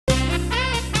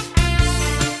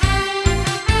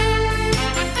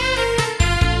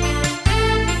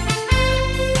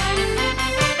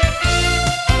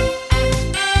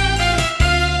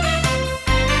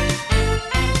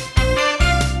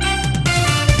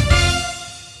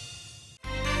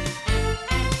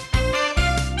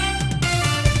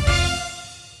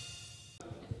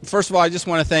First of all, I just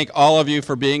want to thank all of you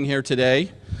for being here today.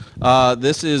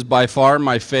 This is by far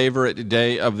my favorite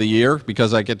day of the year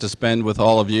because I get to spend with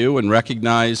all of you and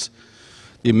recognize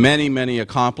the many, many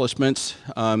accomplishments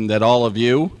that all of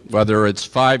you, whether it's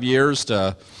 5 years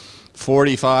to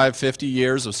 45, 50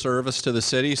 years of service to the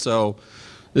city. So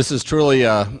this is truly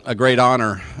a great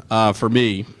honor for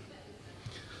me.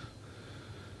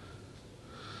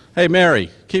 Hey,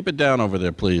 Mary, keep it down over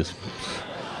there, please.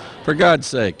 For God's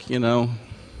sake, you know,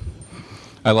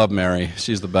 I love Mary.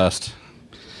 She's the best.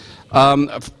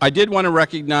 I did want to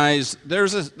recognize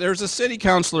there's a city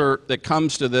councilor that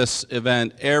comes to this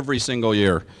event every single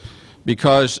year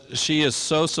because she is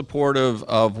so supportive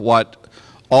of what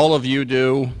all of you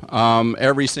do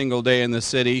every single day in the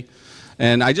city.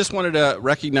 And I just wanted to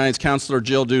recognize Councilor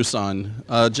Jill Duson.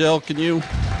 Jill, can you?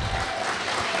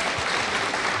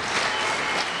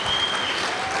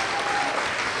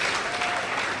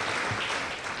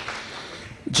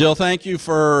 Jill, thank you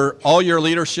for all your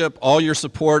leadership, all your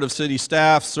support of city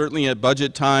staff. Certainly at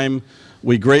budget time,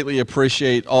 we greatly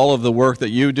appreciate all of the work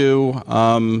that you do,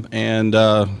 and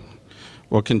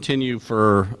we'll continue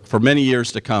for many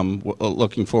years to come.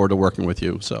 Looking forward to working with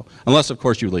you. So, unless of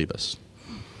course you leave us.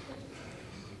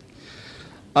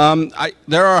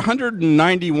 There are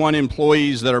 191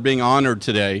 employees that are being honored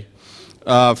today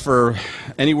for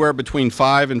anywhere between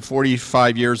 5 and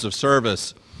 45 years of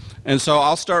service. And so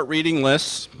I'll start reading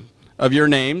lists of your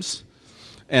names,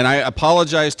 and I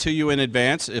apologize to you in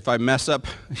advance if I mess up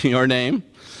your name.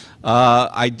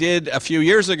 I did a few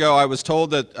years ago, I was told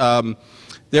that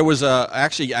there was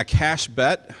actually a cash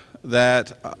bet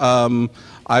that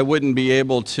I wouldn't be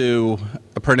able to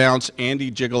pronounce Andy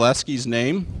Jigaleski's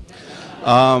name.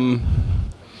 And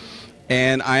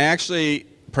I actually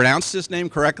pronounced his name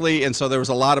correctly, and so there was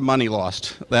a lot of money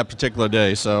lost that particular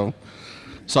day. So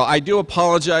I do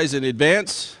apologize in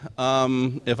advance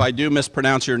if I do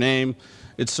mispronounce your name.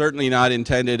 It's certainly not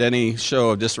intended any show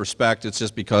of disrespect. It's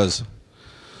just because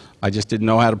I just didn't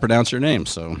know how to pronounce your name.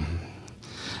 So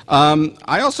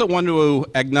I also want to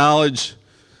acknowledge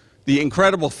the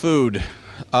incredible food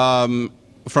from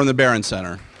the Barron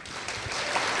Center.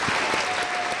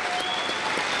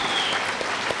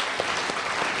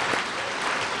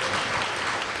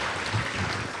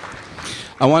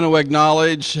 I want to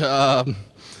acknowledge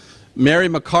Mary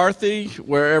McCarthy,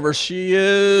 wherever she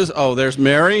is. Oh, there's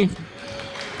Mary.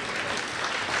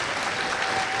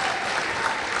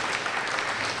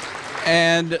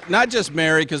 And not just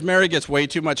Mary, because Mary gets way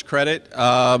too much credit,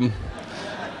 but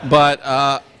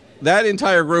that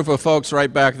entire group of folks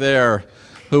right back there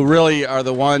who really are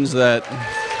the ones that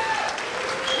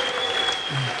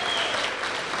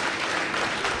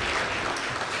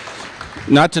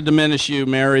not to diminish you,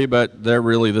 Mary, but they're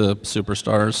really the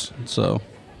superstars. So,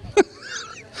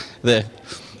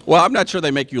 well, I'm not sure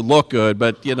they make you look good,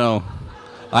 but you know,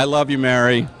 I love you,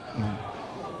 Mary.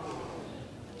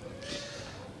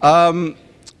 So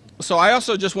I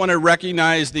also just want to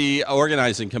recognize the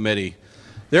organizing committee.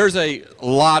 There's a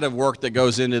lot of work that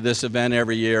goes into this event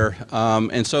every year,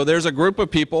 and so there's a group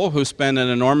of people who spend an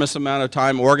enormous amount of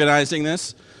time organizing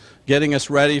this, getting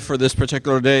us ready for this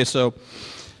particular day. So.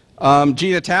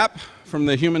 Gina Tapp from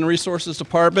the Human Resources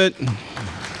Department.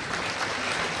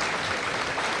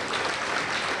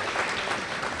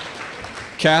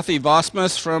 Kathy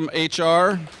Vosmus from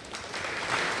HR.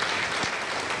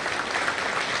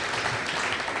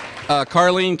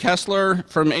 Carlene Kessler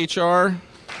from HR.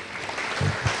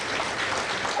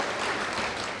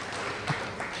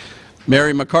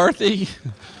 Mary McCarthy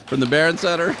from the Barron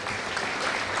Center.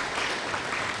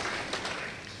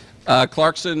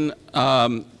 Clarkson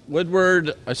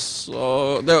Woodward, I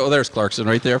saw, oh, there's Clarkson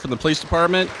right there from the police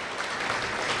department.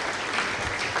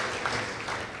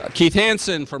 Keith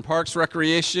Hansen from Parks,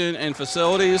 Recreation, and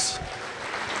Facilities.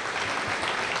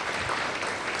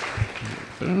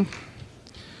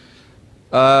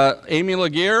 Amy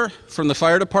Laguerre from the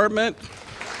fire department.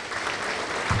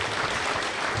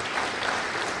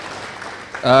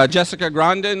 Jessica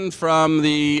Grandin from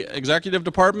the executive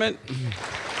department.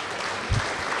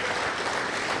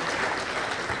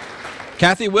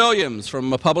 Kathy Williams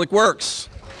from Public Works.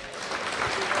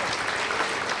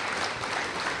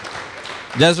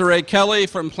 Desiree Kelly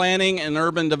from Planning and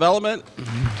Urban Development.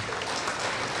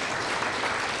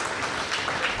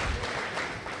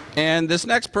 And this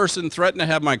next person threatened to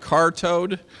have my car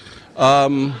towed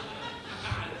when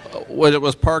it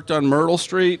was parked on Myrtle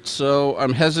Street, so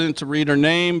I'm hesitant to read her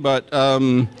name, but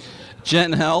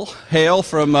Jen Hale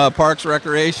from Parks,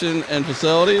 Recreation, and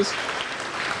Facilities.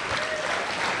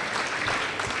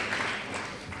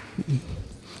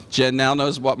 Jen now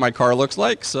knows what my car looks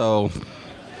like, so.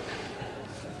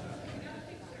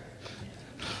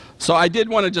 So I did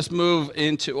want to just move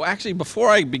into, actually before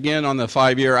I begin on the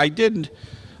 5-year, I did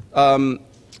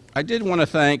want to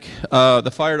thank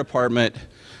the fire department.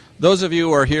 Those of you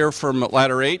who are here from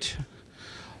Ladder 8,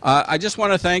 I just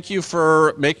want to thank you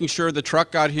for making sure the truck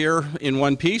got here in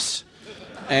one piece,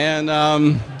 and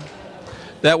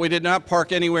that we did not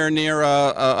park anywhere near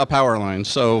a power line.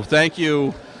 So thank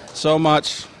you so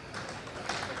much.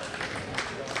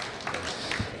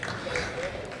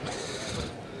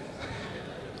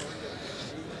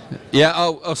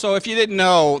 Yeah, so if you didn't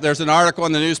know, there's an article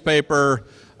in the newspaper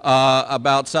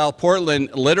about South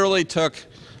Portland. Literally took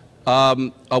a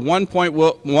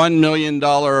 $1.1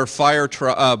 million fire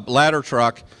ladder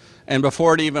truck, and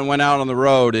before it even went out on the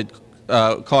road, it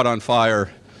caught on fire.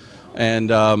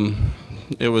 And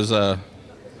it was,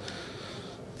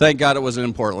 thank God it wasn't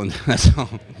in Portland. That's all.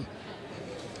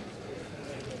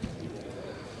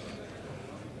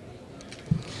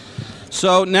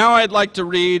 So now I'd like to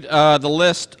read the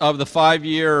list of the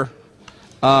 5-year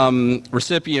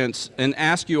recipients and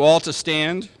ask you all to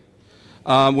stand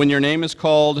when your name is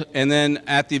called, and then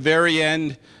at the very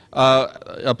end,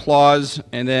 applause,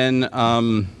 and then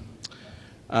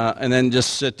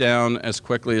just sit down as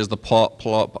quickly as the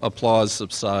applause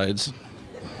subsides.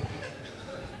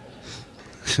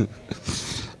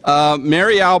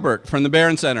 Mary Albert from the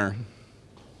Barron Center.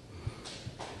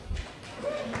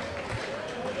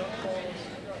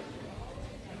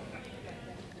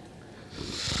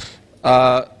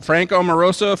 Frank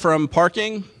Omarosa from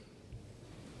parking.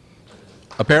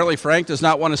 Apparently Frank does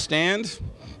not want to stand.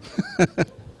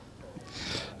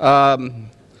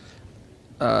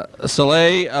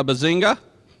 Saleh Bazinga.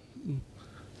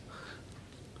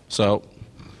 So,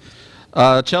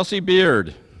 Chelsea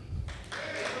Beard.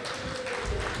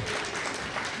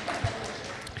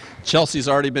 Chelsea's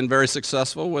already been very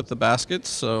successful with the baskets.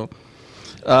 So,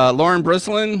 Lauren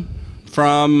Brislin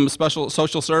from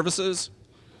Social Services.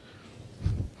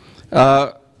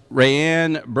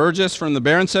 Rayanne Burgess from the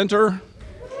Barron Center.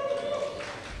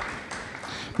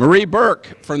 Marie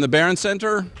Burke from the Barron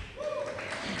Center.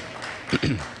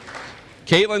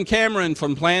 Caitlin Cameron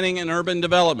from Planning and Urban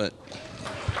Development.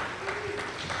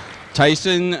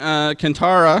 Tyson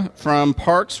Kantara from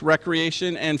Parks,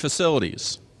 Recreation, and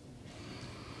Facilities.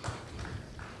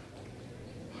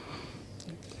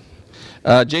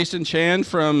 Jason Chan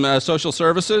from Social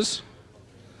Services.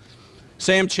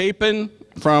 Sam Chapin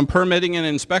from Permitting and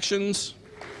Inspections.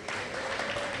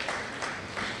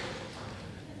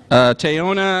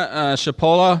 Teona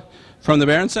Shapola from the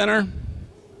Barron Center.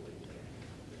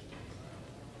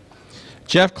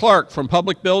 Jeff Clark from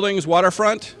Public Buildings,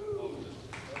 Waterfront.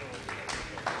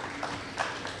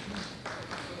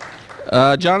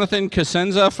 Jonathan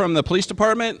Cosenza from the Police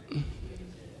Department.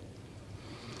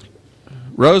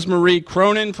 Rosemarie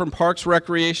Cronin from Parks,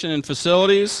 Recreation, and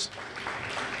Facilities.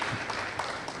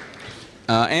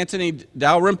 Anthony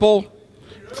Dalrymple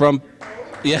from,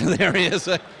 yeah, there he is.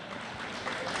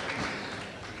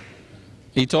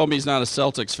 He told me he's not a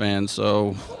Celtics fan,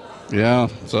 so, yeah,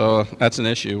 so that's an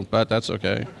issue, but that's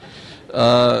okay.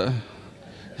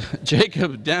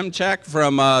 Jacob Demchak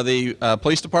from the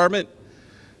Police Department.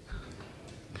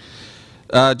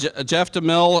 Jeff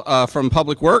DeMille from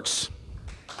Public Works.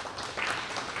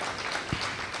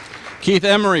 Keith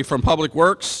Emery from Public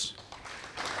Works.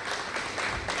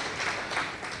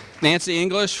 Nancy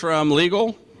English from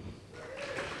Legal.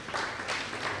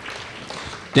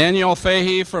 Danielle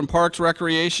Fahey from Parks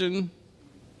Recreation.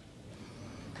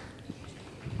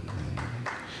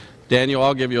 Daniel,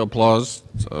 I'll give you applause,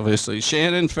 obviously.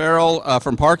 Shannon Farrell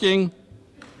from Parking.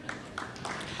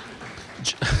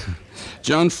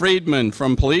 Joan Friedman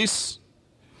from Police.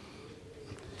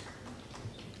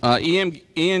 Ian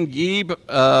Gieb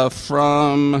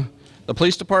from the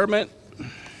Police Department.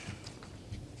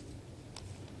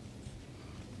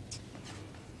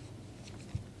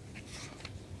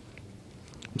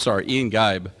 Sorry, Ian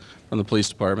Geib from the Police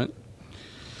Department.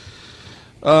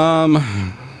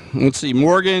 Let's see,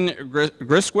 Morgan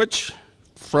Griswich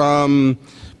from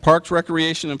Parks,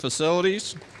 Recreation, and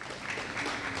Facilities.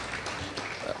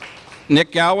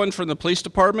 Nick Gowan from the Police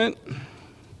Department.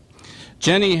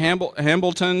 Jenny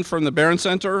Hambleton from the Barron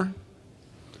Center.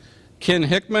 Ken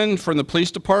Hickman from the Police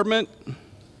Department.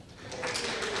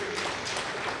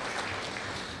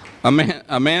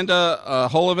 Amanda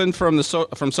Holovan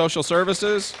from Social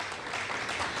Services.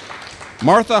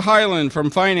 Martha Hyland from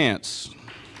Finance.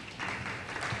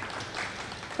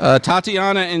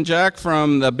 Tatiana and Jack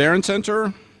from the Barron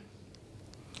Center.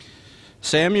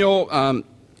 Samuel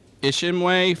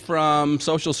Ishimwe from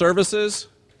Social Services.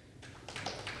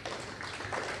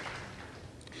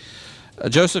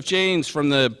 Joseph James from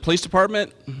the Police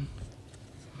Department.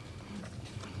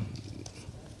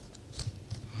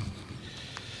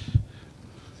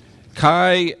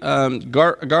 Kai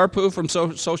Garpu from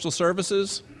Social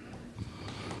Services.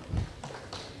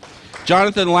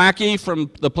 Jonathan Lackey from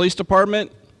the Police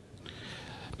Department.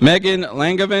 Megan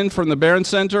Langevin from the Barron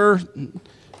Center.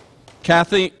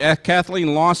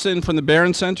 Kathleen Lawson from the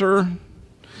Barron Center.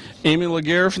 Amy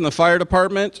Laguerre from the Fire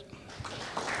Department.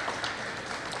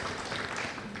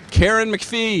 Karen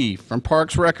McPhee from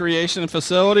Parks, Recreation, and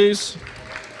Facilities.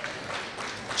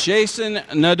 Jason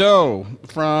Nadeau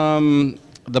from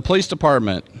the Police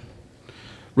Department.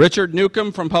 Richard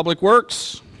Newcomb from Public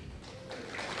Works.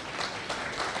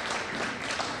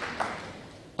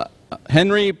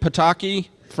 Henry Pataki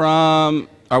from,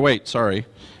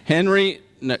 Henry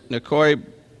Nikoi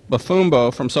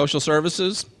Bafumbo from Social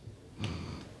Services.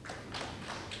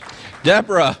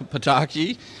 Deborah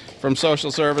Pataki from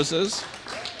Social Services.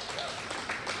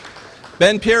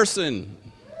 Ben Pearson.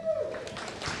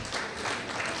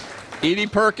 Edie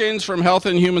Perkins from Health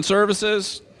and Human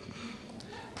Services.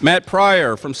 Matt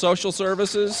Pryor from Social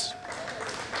Services.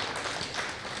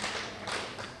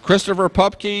 Christopher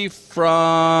Pupke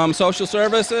from Social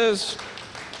Services.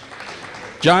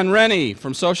 John Rennie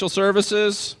from Social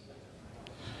Services.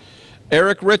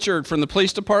 Eric Richard from the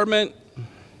Police Department.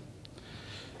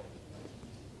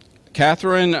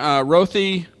 Catherine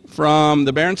Rothy from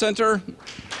the Barron Center.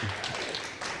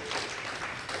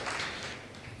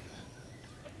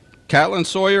 Catlin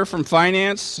Sawyer from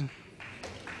Finance.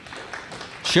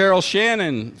 Cheryl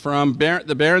Shannon from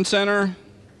the Barron Center.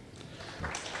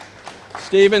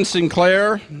 Stephen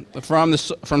Sinclair from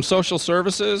Social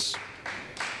Services.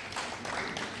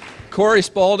 Corey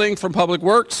Spalding from Public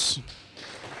Works.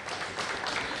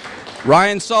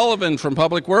 Ryan Sullivan from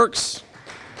Public Works.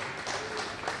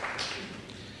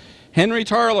 Henry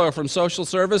Tarlow from Social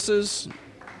Services.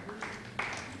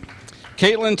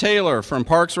 Caitlin Taylor from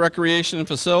Parks, Recreation, and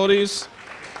Facilities.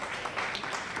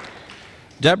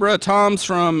 Deborah Toms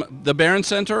from the Barron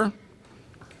Center.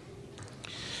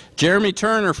 Jeremy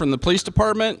Turner from the Police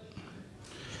Department.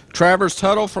 Travers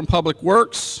Tuttle from Public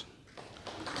Works.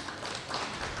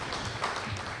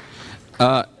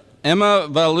 Emma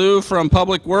Valou from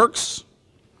Public Works.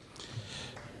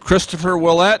 Christopher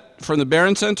Willett from the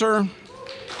Barron Center.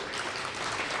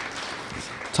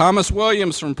 Thomas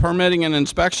Williams from Permitting and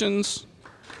Inspections.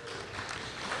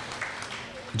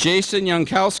 Jason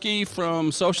Yankowski from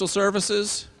Social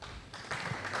Services.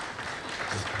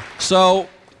 So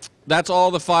that's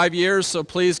all the 5 years, so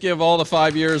please give all the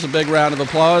 5 years a big round of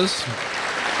applause.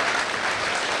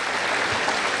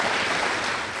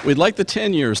 We'd like the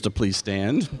 10 years to please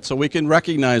stand so we can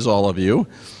recognize all of you,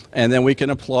 and then we can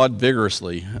applaud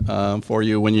vigorously for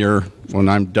you when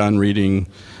I'm done reading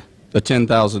the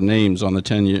 10,000 names on the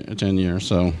 10 years.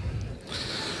 So,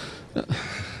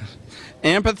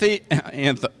 empathy.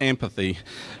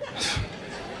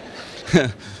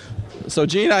 So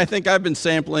Gina, I think I've been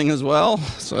sampling as well.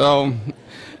 So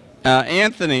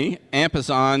Anthony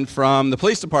Ampazon from the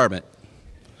Police Department.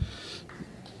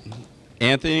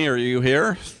 Anthony, are you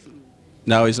here?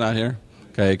 No, he's not here.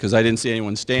 Okay, because I didn't see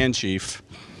anyone stand, Chief.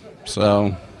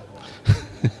 So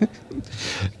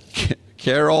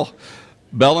Carol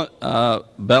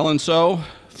Bellanso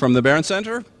from the Barron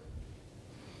Center.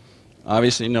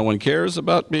 Obviously, no one cares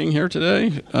about being here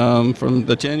today from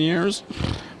the 10 years.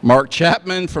 Mark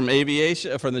Chapman from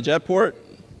Aviation, from the Jetport.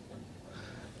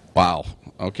 Wow,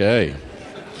 okay.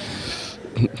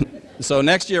 So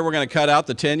next year we're going to cut out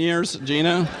the 10 years,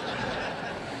 Gina.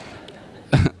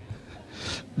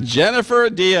 Jennifer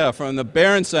Dia from the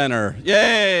Barron Center.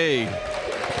 Yay!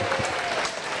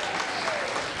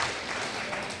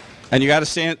 And you got to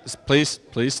stand, please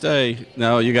stay.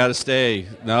 No, you got to stay.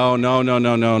 No.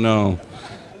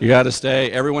 You got to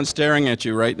stay. Everyone's staring at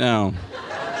you right now.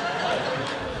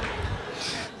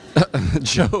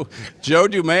 Joe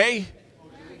Dumais?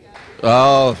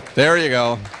 Oh, there you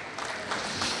go.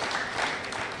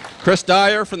 Chris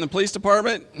Dyer from the Police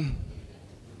Department.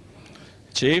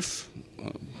 Chief,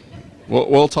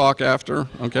 we'll talk after,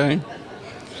 okay?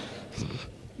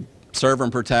 Serve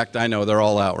and protect, I know, they're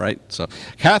all out, right? So,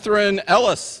 Catherine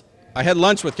Ellis. I had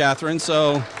lunch with Catherine,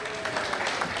 so.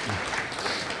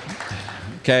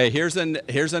 Okay, here's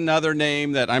another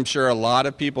name that I'm sure a lot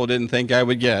of people didn't think I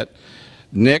would get.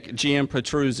 Nick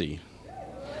Giampetruzzi.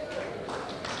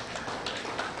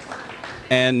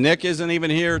 And Nick isn't even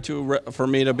here for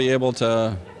me to be able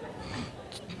to.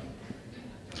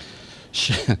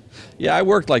 Yeah, I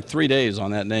worked like 3 days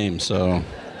on that name, so.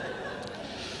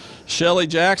 Shelley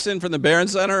Jackson from the Barron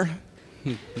Center.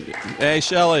 Hey,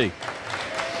 Shelley.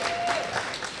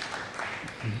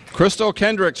 Crystal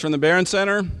Kendricks from the Barron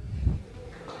Center.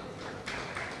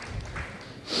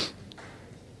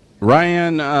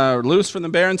 Ryan Luce from the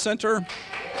Barron Center.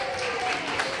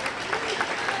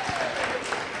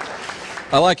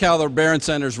 I like how the Barron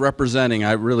Center is representing.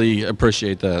 I really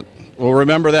appreciate that. We'll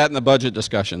remember that in the budget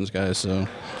discussions, guys. So,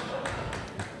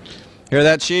 hear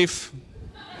that, Chief?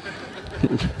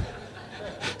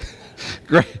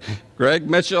 Greg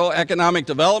Mitchell, Economic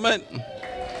Development.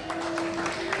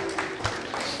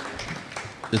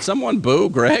 Did someone boo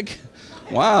Greg?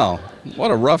 Wow,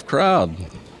 what a rough crowd.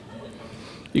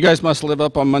 You guys must live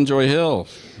up on Munjoy Hill.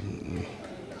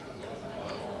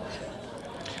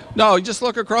 No, you just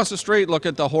look across the street, look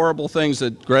at the horrible things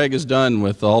that Greg has done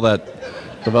with all that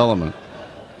development.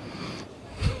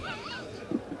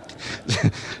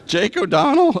 Jake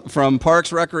O'Donnell from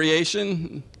Parks,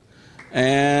 Recreation,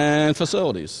 and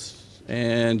Facilities.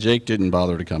 And Jake didn't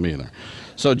bother to come either.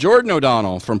 So Jordan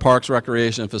O'Donnell from Parks,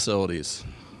 Recreation, and Facilities.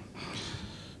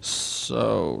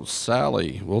 So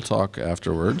Sally, we'll talk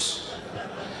afterwards.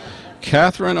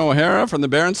 Catherine O'Hara from the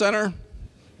Barron Center.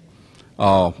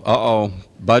 Oh,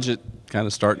 budget kind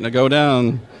of starting to go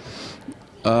down.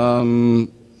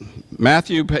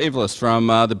 Matthew Pavlis from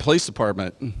the Police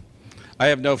Department. I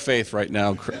have no faith right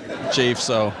now, Chief,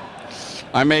 so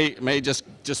I may just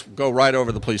go right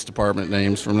over the Police Department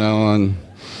names from now on.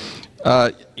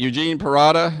 Eugene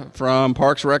Parada from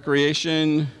Parks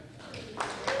Recreation.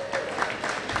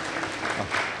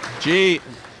 Gene.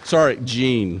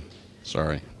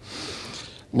 Sorry.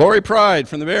 Lori Pride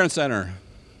from the Barron Center.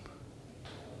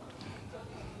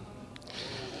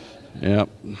 Yep.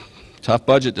 Tough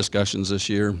budget discussions this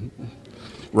year.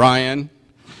 Ryan.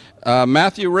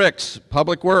 Matthew Ricks,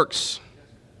 Public Works.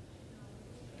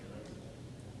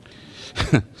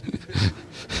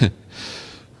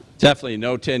 Definitely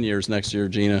no 10 years next year,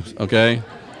 Gina, okay?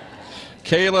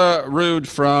 Kayla Rude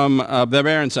from the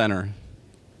Barron Center.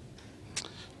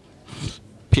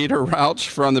 Peter Rauch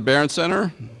from the Barron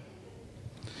Center.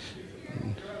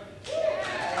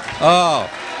 Oh.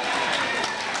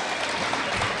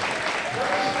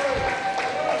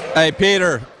 Hey,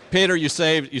 Peter, you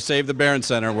saved the Barron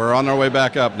Center. We're on our way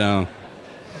back up now.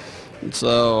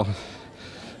 So,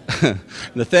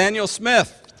 Nathaniel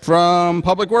Smith from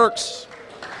Public Works.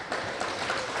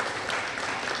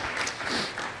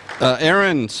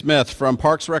 Aaron Smith from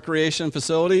Parks, Recreation,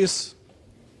 Facilities.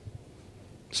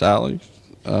 Sally.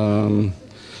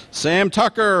 Sam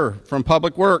Tucker from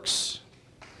Public Works.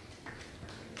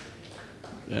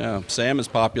 Yeah, Sam is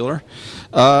popular.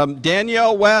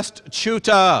 Danielle West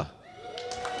Chuta,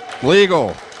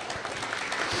 Legal.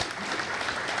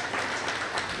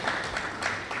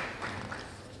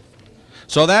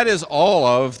 So that is all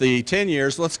of the 10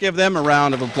 years. Let's give them a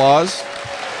round of applause.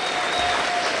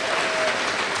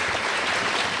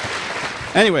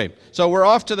 Anyway, so we're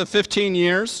off to the 15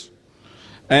 years.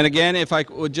 And again, if I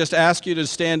would just ask you to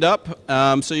stand up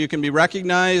so you can be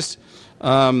recognized.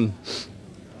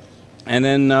 And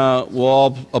then we'll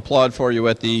all applaud for you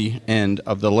at the end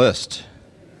of the list.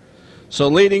 So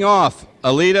leading off,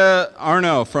 Alita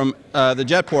Arno from the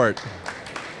Jetport.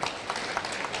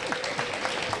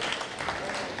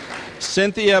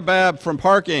 Cynthia Babb from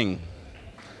Parking.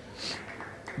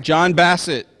 John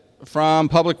Bassett from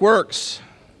Public Works.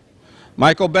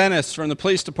 Michael Bennis from the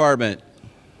Police Department.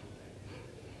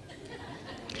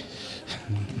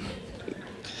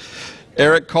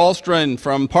 Eric Colstron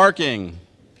from Parking.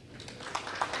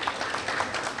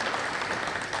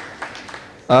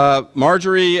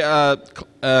 Marjorie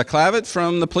Clavitt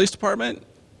from the Police Department.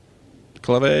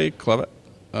 Clavitt,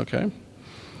 okay.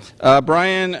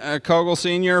 Brian Kogel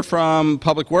Sr. from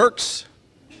Public Works.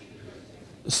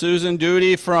 Susan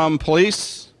Duty from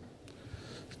Police.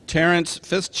 Terrence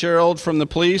Fitzgerald from the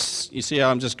Police. You see how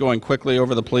I'm just going quickly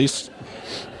over the police.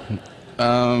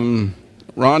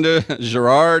 Rhonda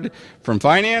Gerard from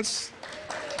Finance.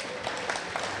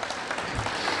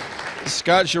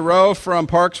 Scott Giroux from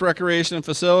Parks, Recreation, and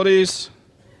Facilities.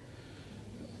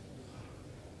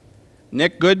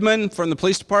 Nick Goodman from the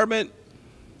Police Department.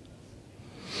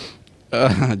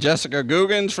 Jessica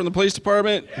Googans from the Police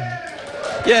Department.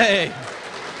 Yay!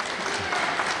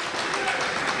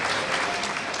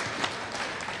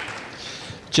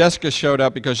 Jessica showed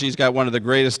up because she's got one of the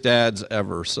greatest dads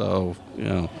ever, so, you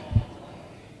know.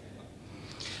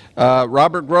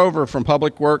 Robert Grover from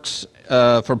Public Works,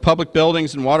 for Public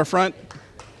Buildings and Waterfront.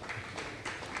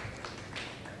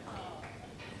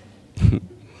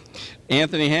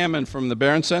 Anthony Hammond from the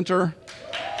Barron Center.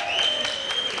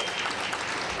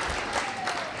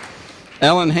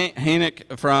 Ellen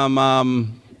Hanick from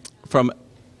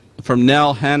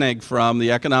Nell Hennig from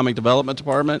the Economic Development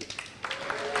Department.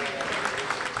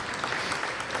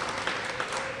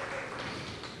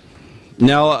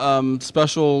 Now,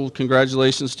 special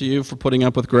congratulations to you for putting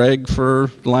up with Greg for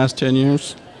the last 10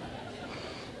 years.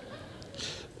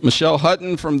 Michelle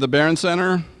Hutton from the Barron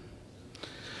Center.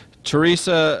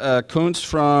 Teresa Kuntz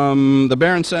from the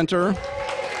Barron Center.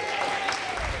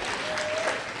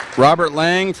 Robert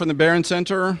Lang from the Barron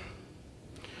Center.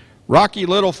 Rocky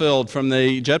Littlefield from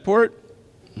the Jetport.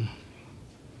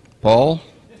 Paul.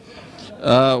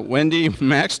 Wendy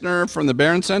Maxner from the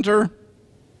Barron Center.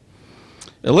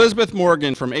 Elizabeth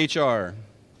Morgan from HR.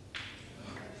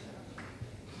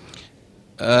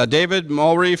 David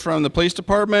Mulry from the Police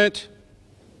Department.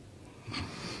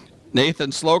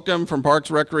 Nathan Slocum from Parks,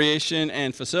 Recreation,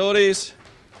 and Facilities.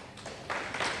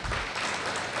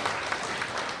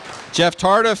 Jeff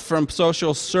Tardif from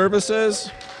Social Services.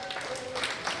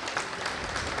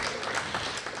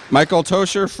 Michael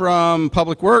Tosher from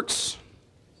Public Works.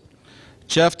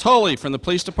 Jeff Tully from the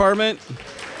Police Department.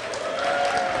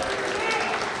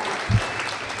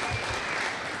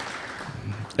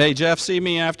 Hey, Jeff, see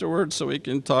me afterwards so we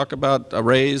can talk about a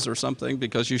raise or something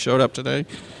because you showed up today.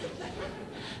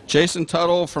 Jason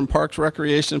Tuttle from Parks,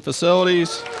 Recreation,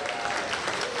 Facilities.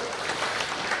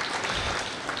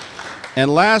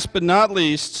 And last but not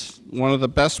least, one of the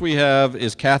best we have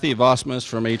is Kathy Vosmus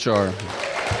from HR.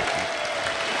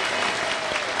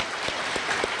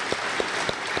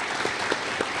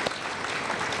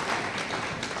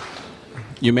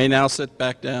 You may now sit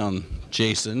back down,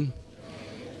 Jason.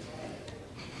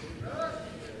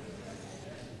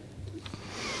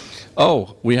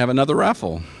 Oh, we have another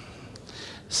raffle.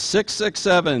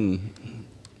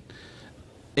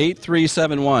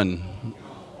 667-8371.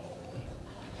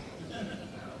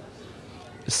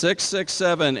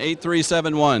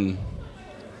 667-8371.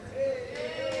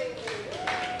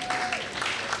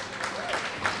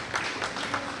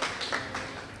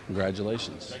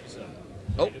 Congratulations. Thank you, sir.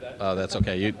 Oh, that's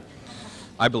okay.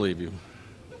 I believe you.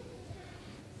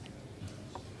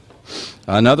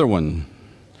 Another one.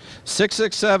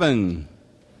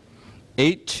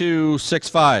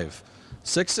 667-8265.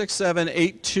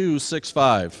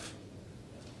 667-8265.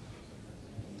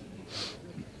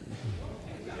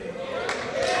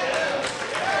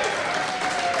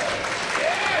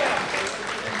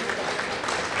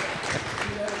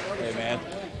 Hey, man.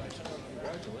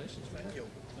 Congratulations. Thank you.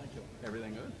 Thank you.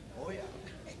 Everything good? Oh, yeah.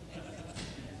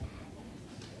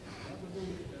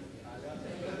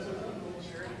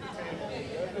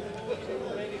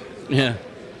 Yeah.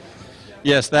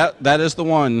 Yes, that is the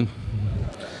one.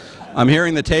 I'm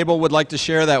hearing the table would like to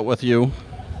share that with you.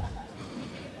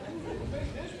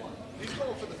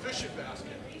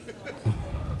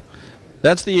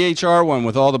 That's the HR one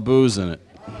with all the booze in it.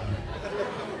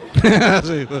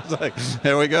 It's like,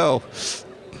 there we go.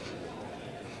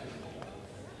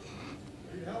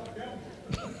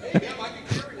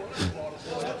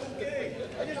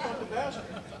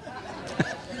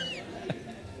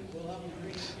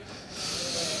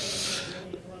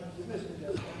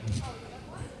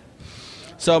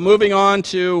 So moving on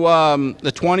to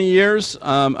the 20 years,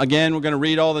 again, we're going to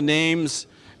read all the names,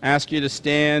 ask you to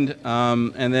stand,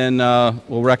 and then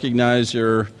we'll recognize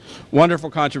your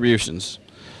wonderful contributions.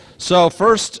 So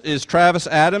first is Travis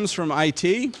Adams from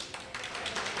IT.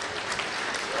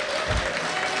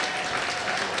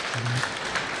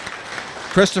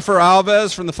 Christopher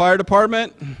Alves from the Fire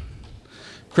Department.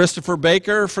 Christopher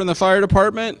Baker from the Fire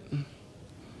Department.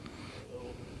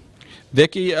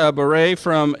 Vicky Beret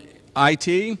from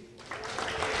IT.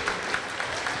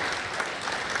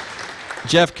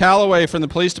 Jeff Calloway from the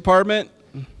Police Department.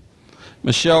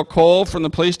 Michelle Cole from the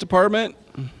Police Department.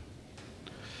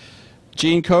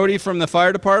 Gene Cody from the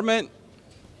Fire Department.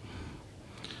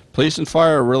 Police and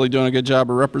Fire are really doing a good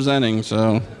job of representing,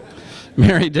 so.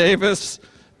 Mary Davis,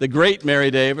 the great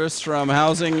Mary Davis from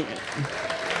Housing.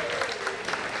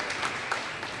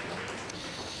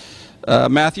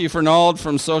 Matthew Fernald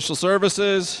from Social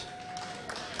Services.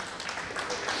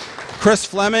 Chris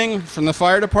Fleming from the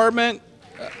Fire Department.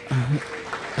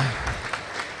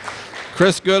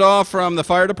 Chris Goodoff from the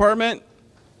Fire Department.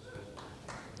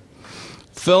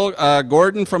 Phil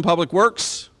Gordon from Public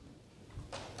Works.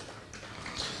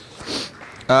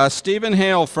 Stephen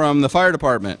Hale from the Fire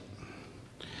Department.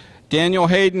 Daniel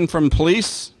Hayden from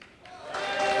Police.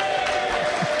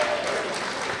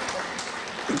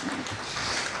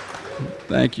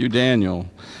 Thank you, Daniel.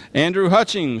 Andrew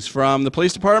Hutchings from the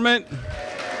Police Department.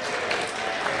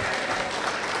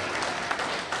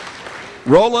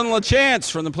 Roland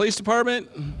LaChance from the Police Department.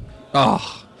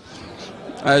 Oh,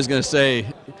 I was going to say,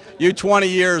 you 20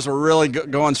 years were really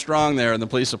going strong there in the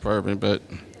Police Department, but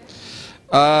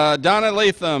Donna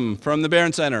Latham from the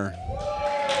Barron Center.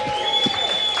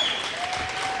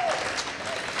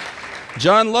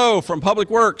 John Lowe from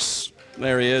Public Works.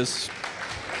 There he is.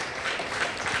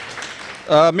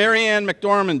 Mary Ann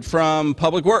McDormand from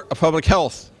Public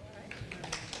Health.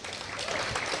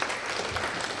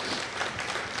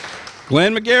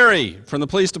 Glenn McGarry from the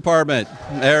Police Department.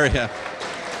 There we go.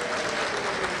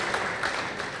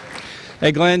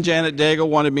 Hey, Glenn, Janet Daigle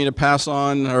wanted me to pass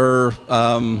on her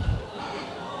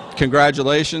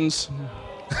congratulations.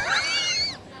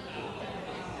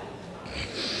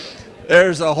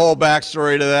 There's a whole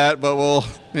backstory to that, but we'll,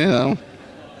 you know.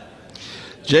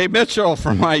 Jay Mitchell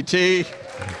from IT.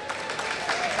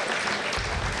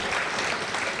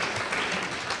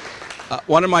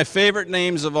 One of my favorite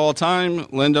names of all time,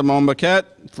 Linda Mombaquette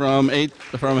from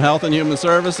Health and Human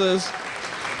Services.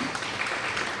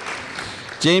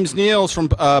 James Niels from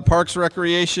Parks,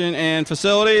 Recreation, and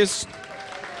Facilities.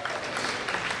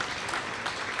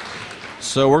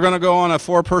 So we're going to go on a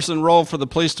 4-person roll for the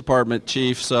police department,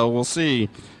 Chief, so we'll see.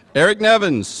 Eric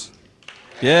Nevins.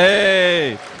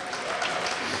 Yay.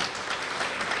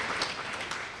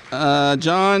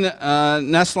 John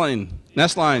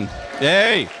Nestline.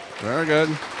 Yay. Very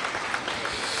good.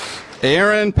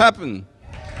 Aaron Pepin.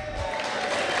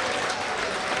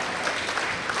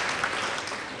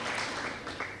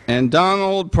 And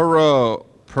Donald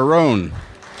Perrone.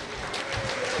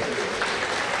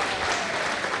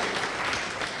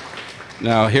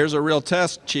 Now, here's a real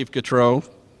test, Chief Gautreaux.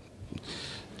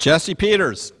 Jesse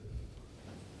Peters.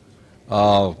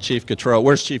 Oh, Chief Gautreaux.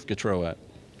 Where's Chief Gautreaux at?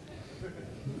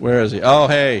 Where is he? Oh,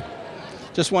 hey.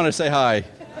 Just want to say hi.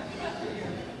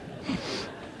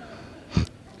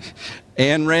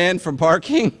 Ann Rand from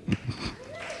Parking.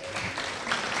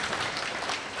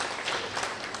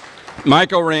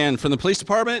 Michael Rand from the Police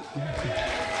Department.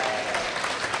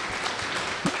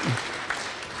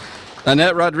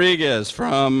 Annette Rodriguez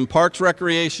from Parks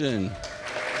Recreation.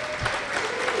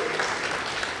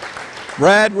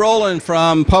 Brad Rowland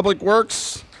from Public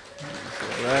Works.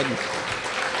 Brad.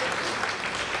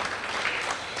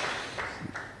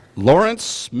 Lawrence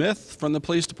Smith from the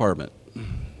Police Department.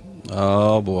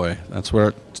 Oh boy, that's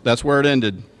where it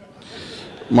ended.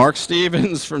 Mark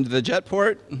Stevens from the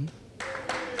Jetport.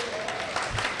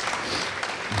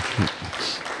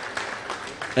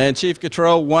 And Chief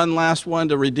Gautreaux, one last one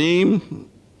to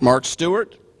redeem, Mark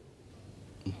Stewart.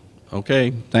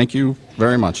 Okay, thank you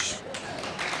very much.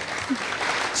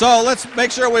 So let's make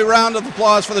sure we round of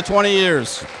applause for the 20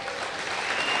 years.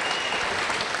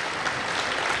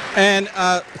 And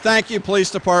thank you,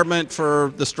 Police Department,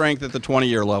 for the strength at the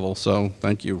 20-year level, so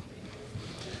thank you.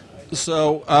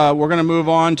 So we're going to move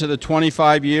on to the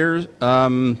 25 years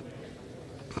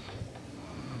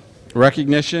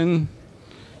recognition.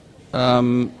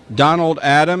 Donald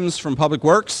Adams from Public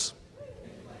Works.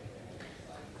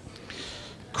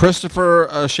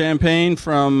 Christopher Champagne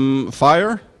from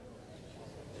Fire.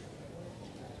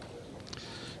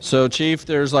 So, Chief,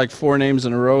 there's like 4 names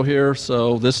in a row here,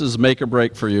 so this is make or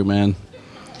break for you, man.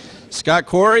 Scott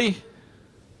Corey.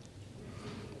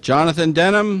 Jonathan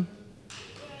Denham.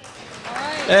 All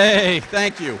right. Hey,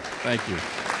 thank you. Thank you.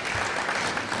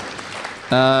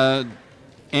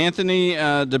 Anthony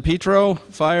DePietro,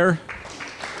 Fire.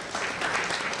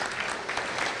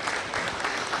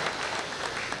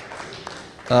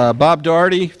 Bob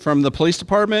Doherty from the Police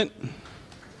Department.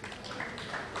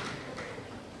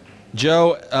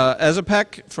 Joe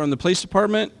Ezepek from the Police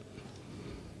Department.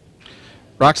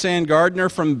 Roxanne Gardner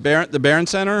from the Barron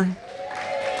Center.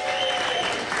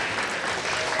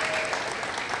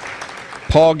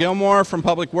 Paul Gilmore from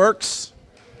Public Works.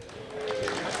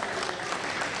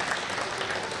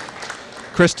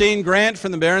 Christine Grant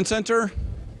from the Barron Center.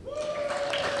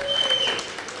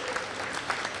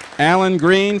 Alan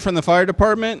Green from the Fire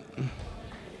Department.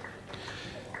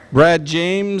 Brad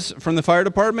James from the Fire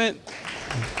Department.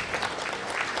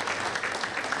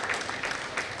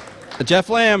 Jeff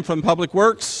Lamb from Public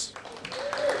Works.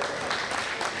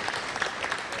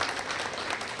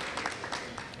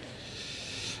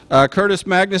 Curtis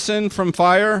Magnuson from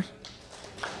Fire.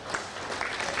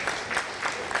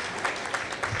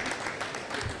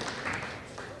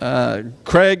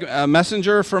 Craig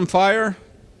Messenger from Fire.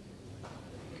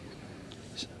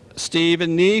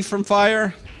 Stephen Nee from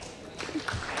Fire.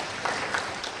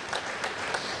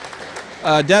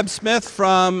 Deb Smith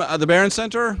from the Barron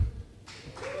Center.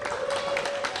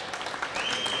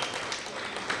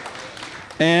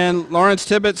 And Lawrence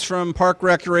Tibbetts from Park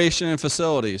Recreation and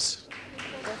Facilities.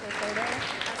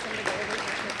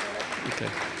 Okay.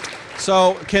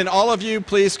 So can all of you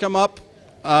please come up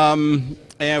and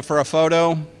for a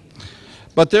photo?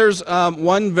 But there's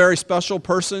one very special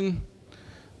person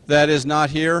that is not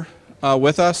here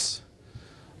with us.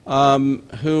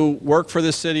 who worked for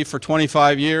this city for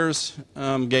 25 years,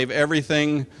 gave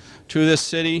everything to this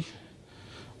city.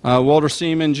 Walter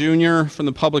Seaman Jr. from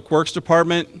the Public Works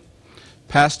Department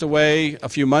passed away a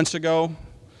few months ago.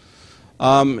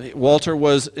 Walter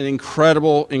was an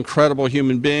incredible, incredible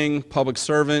human being, public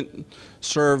servant,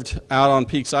 served out on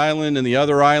Peaks Island and the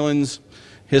other islands.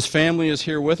 His family is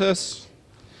here with us.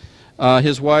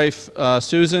 His wife,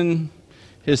 Susan,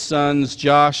 his sons,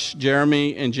 Josh,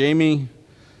 Jeremy, and Jamie,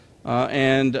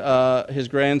 and his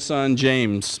grandson,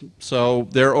 James. So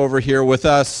they're over here with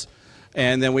us.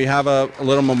 And then we have a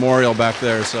little memorial back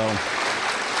there. So.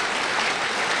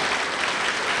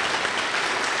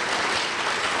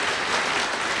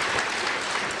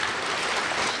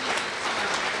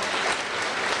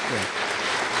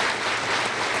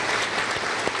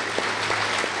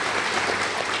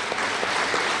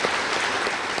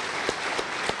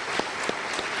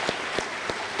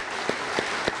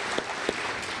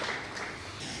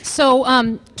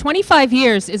 So 25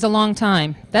 years is a long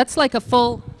time. That's like a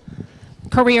full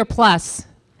career plus.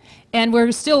 And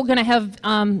we're still going to have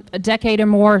a decade or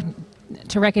more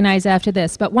to recognize after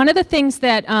this. But one of the things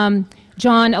that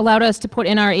John allowed us to put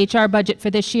in our HR budget for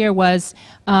this year was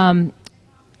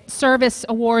service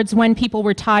awards when people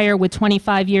retire with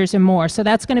 25 years or more. So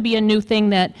that's going to be a new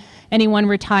thing that anyone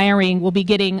retiring will be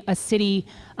getting a city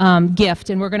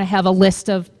gift. And we're going to have a list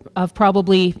of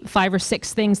probably 5 or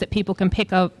 6 things that people can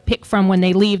pick from when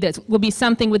they leave. That will be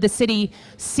something with the city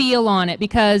seal on it,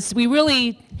 because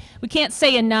we can't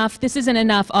say enough. This isn't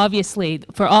enough, obviously,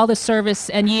 for all the service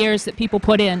and years that people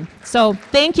put in. So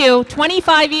thank you.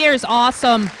 25 years,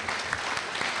 awesome.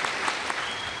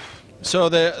 So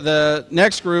the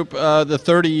next group, the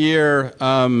 30-year,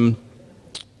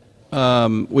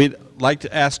 we'd like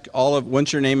to ask all of,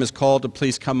 once your name is called, to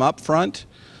please come up front.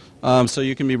 So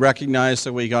you can be recognized,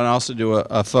 so we can also do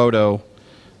a photo.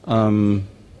 And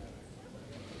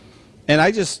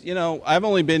I just, I've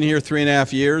only been here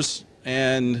 3.5 years,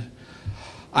 and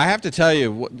I have to tell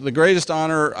you, the greatest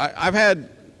honor, I've had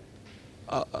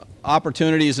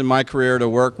opportunities in my career to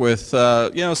work with,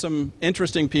 some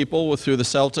interesting people through the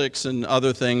Celtics and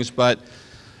other things, but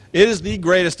it is the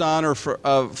greatest honor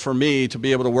for me to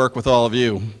be able to work with all of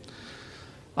you.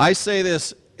 I say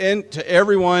this to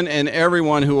everyone and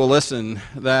everyone who will listen,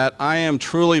 that I am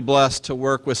truly blessed to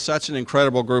work with such an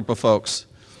incredible group of folks.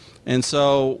 And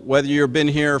so whether you've been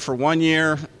here for 1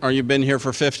 year or you've been here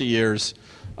for 50 years,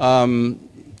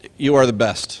 you are the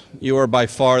best. You are by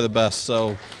far the best.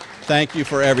 So thank you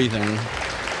for everything.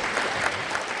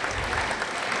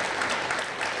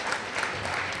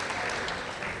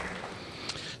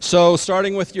 So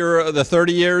starting with the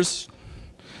 30 years,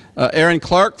 Aaron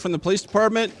Clark from the police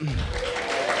department.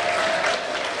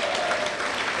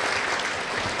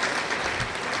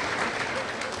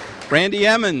 Randy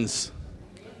Emmons.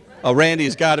 Oh,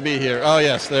 Randy's got to be here. Oh,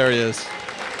 yes, there he is.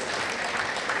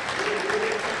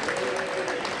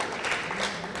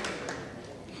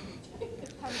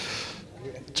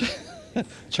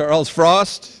 Charles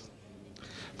Frost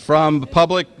from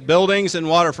Public Buildings and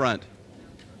Waterfront.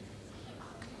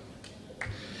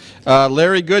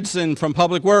 Larry Goodson from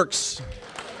Public Works.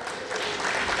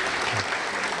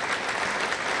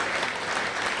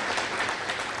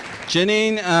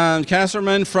 Janine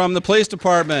Kasserman from the Police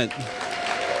Department.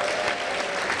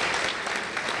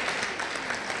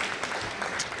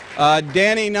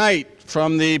 Danny Knight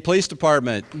from the Police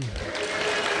Department.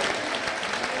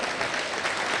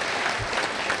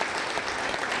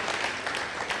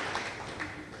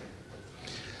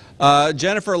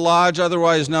 Jennifer Lodge,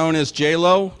 otherwise known as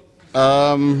J-Lo,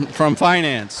 from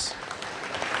Finance.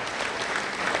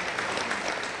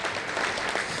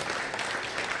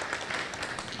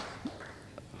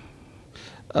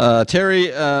 Terry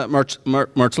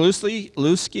Martlewski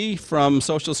from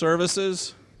Social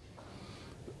Services.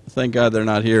 Thank God they're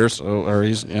not here, or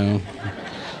he's,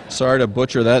 sorry to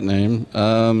butcher that name.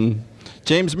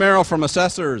 James Merrill from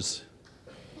Assessors.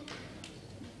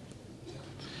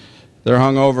 They're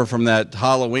hungover from that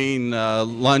Halloween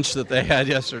lunch that they had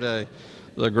yesterday. It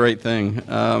was a great thing.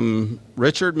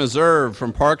 Richard Meserve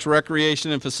from Parks,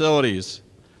 Recreation, and Facilities.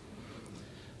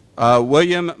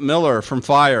 William Miller from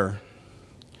Fire.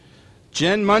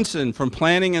 Jen Munson from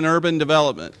Planning and Urban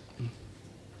Development.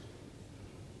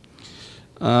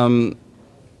 Arnie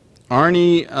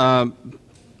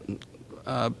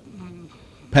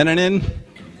Pennanen.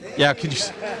 Yeah, could you,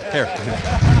 here.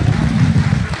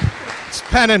 It's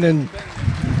Pennanen.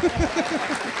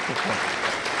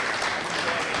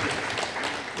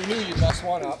 You knew you'd mess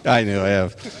one up. I knew, I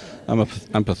have.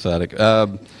 I'm pathetic.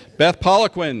 Beth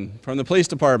Poliquin from the Police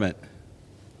Department.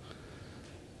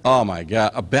 Oh my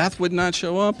God, Beth would not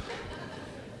show up?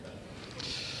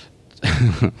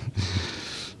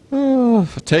 Oh,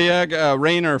 Tayag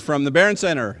Rayner from the Barron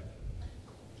Center.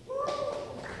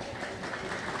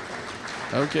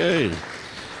 Okay.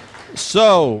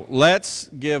 So let's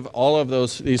give all of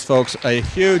these folks a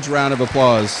huge round of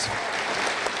applause.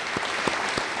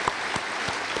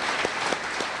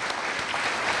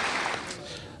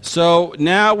 So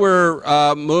now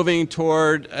we're moving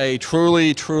toward a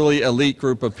truly, truly elite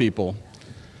group of people.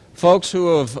 Folks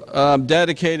who have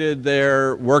dedicated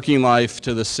their working life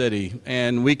to the city,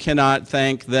 and we cannot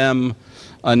thank them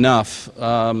enough.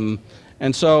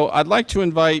 And so I'd like to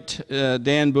invite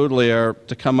Dan Boudelier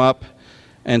to come up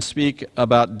and speak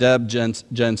about Deb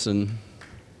Jensen.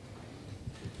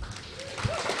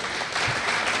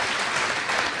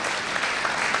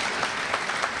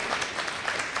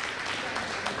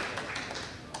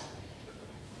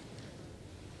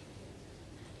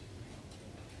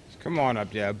 Come on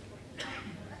up, Deb.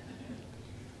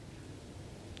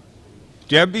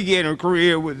 Deb began her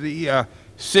career with the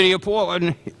City of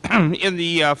Portland in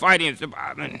the Finance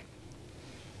Department.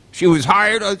 She was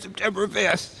hired on September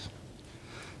 5th,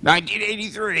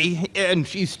 1983, and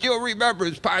she still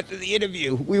remembers parts of the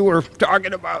interview. We were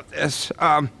talking about this.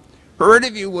 Her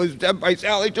interview was done by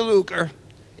Sally DeLuca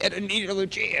and Anita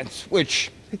LaChance,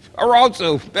 which are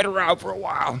also been around for a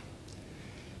while.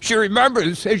 She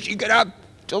remembers as she got up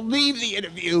to leave the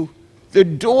interview, the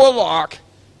door lock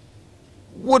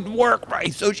wouldn't work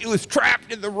right, so she was trapped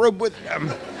in the room with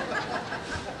them.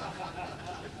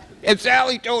 And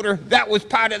Sally told her that was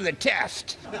part of the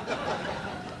test.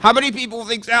 How many people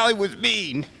think Sally was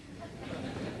mean?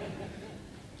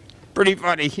 Pretty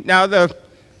funny. Now,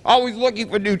 always looking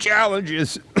for new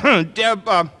challenges. Deb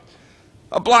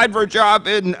applied for a job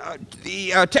in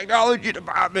the technology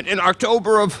department in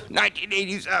October of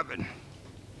 1987.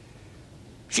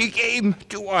 She came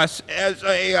to us as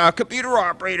a computer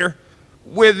operator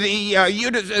with the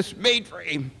Unisys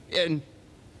mainframe. And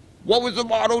what was the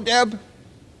model, Deb?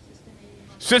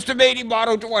 System 80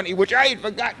 Model 20, which I had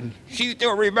forgotten. She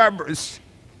still remembers.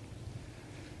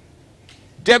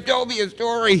 Deb told me a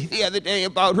story the other day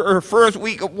about her first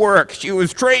week of work. She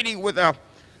was training with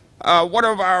one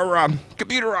of our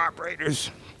computer operators.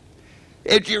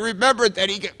 And she remembered that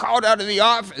he got called out of the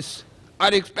office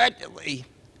unexpectedly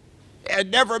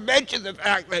and never mentioned the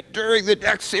fact that during the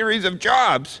next series of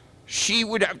jobs, she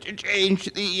would have to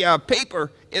change the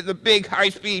paper in the big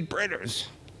high-speed printers.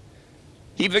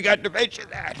 He forgot to mention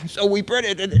that, so we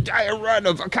printed an entire run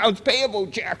of accounts payable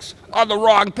checks on the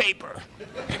wrong paper.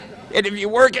 And if you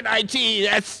work in IT,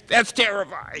 that's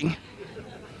terrifying.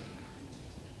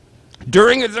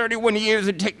 During her 31 years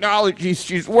in technology,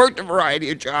 she's worked a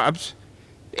variety of jobs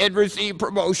and received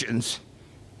promotions.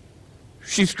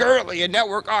 She's currently a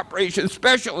network operations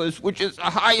specialist, which is the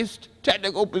highest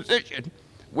technical position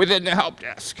within the help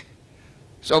desk.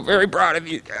 So very proud of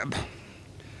you, Deb.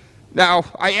 Now,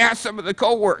 I asked some of the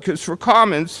co-workers for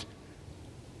comments,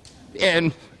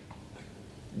 and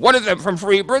one of them from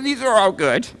Freeburg, these are all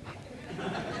good.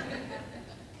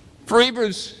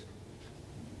 Freeburg's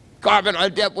comment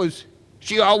on Deb was,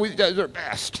 she always does her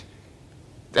best.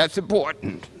 That's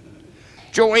important.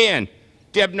 Joanne,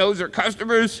 Deb knows her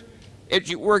customers, and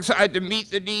she works hard to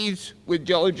meet the needs with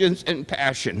diligence and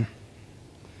passion.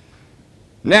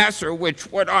 Nasser, which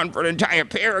went on for an entire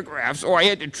paragraph, so I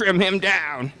had to trim him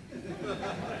down.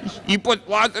 You put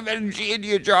lots of energy into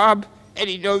your job, and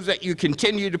he knows that you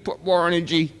continue to put more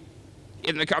energy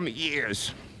in the coming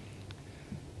years.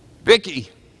 Vicki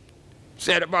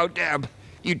said about Deb,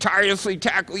 you tirelessly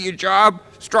tackle your job,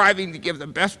 striving to give the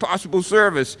best possible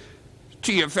service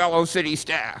to your fellow city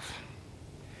staff.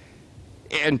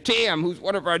 And Tam, who's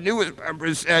one of our newest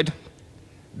members, said,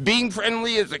 being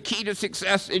friendly is the key to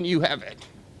success, and you have it.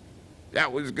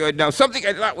 That was good. Now, something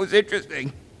I thought was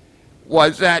interesting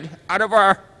was that out of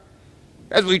our,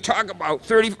 as we talk about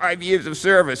 35 years of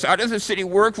service, out of the city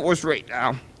workforce right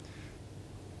now,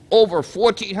 over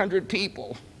 1,400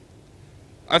 people,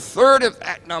 a third of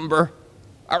that number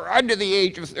are under the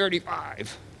age of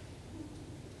 35.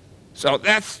 So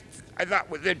that's, I thought,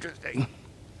 was interesting.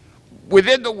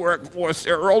 Within the workforce,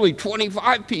 there are only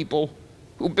 25 people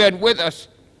who've been with us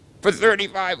for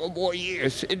 35 or more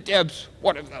years, and Deb's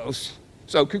one of those.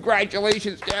 So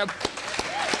congratulations, Deb.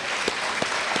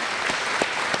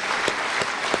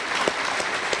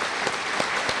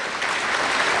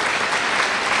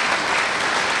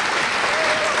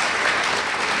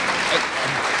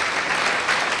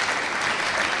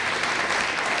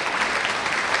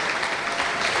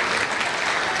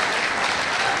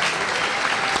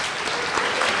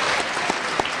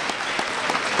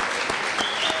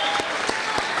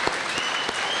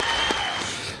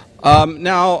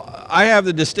 Now, I have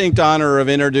the distinct honor of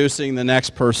introducing the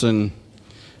next person.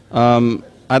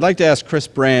 I'd like to ask Chris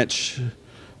Branch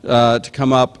to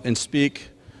come up and speak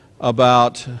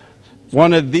about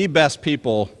one of the best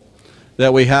people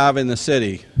that we have in the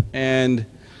city. And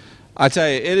I tell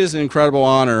you, it is an incredible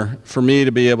honor for me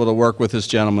to be able to work with this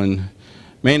gentleman,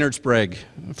 Maynard Sprague,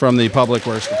 from the Public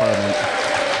Works Department.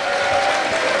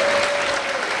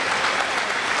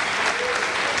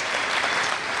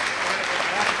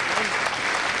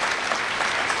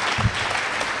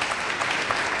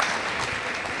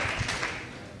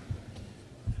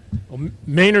 Well,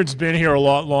 Maynard's been here a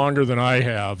lot longer than I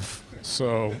have.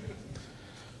 So,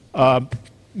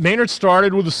 Maynard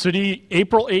started with the city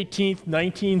April 18th,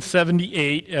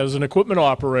 1978 as an equipment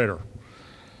operator.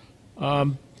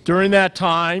 During that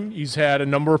time, he's had a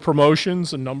number of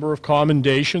promotions, a number of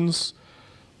commendations.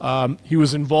 He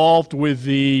was involved with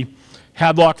the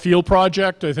Hadlock Field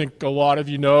project. I think a lot of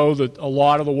you know that a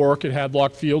lot of the work at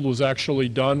Hadlock Field was actually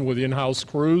done with in-house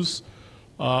crews.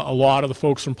 A lot of the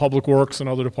folks from Public Works and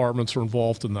other departments are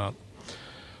involved in that.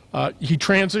 He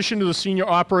transitioned to the senior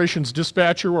operations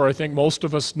dispatcher, where I think most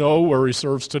of us know where he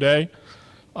serves today,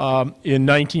 in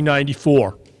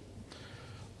 1994.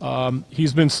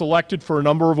 He's been selected for a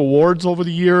number of awards over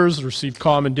the years, received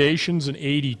commendations in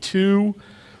 82,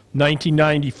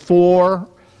 1994,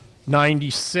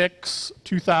 96,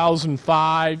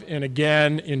 2005, and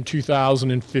again in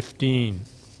 2015.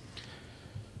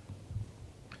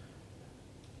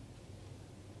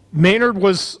 Maynard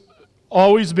was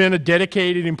always been a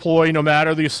dedicated employee no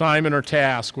matter the assignment or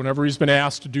task. Whenever he's been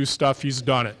asked to do stuff, he's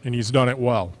done it, and he's done it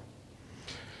well.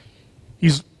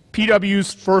 He's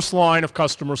PW's first line of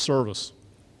customer service.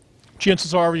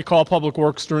 Chances are, if you call Public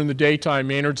Works during the daytime,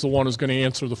 Maynard's the one who's going to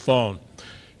answer the phone.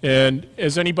 And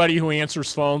as anybody who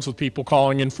answers phones with people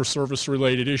calling in for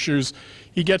service-related issues,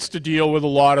 he gets to deal with a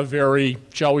lot of very,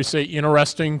 shall we say,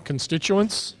 interesting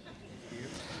constituents.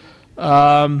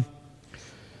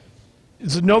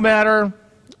 So no matter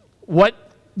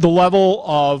what the level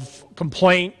of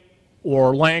complaint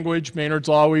or language, Maynard's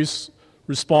always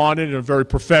responded in a very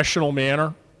professional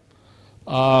manner.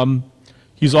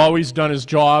 He's always done his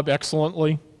job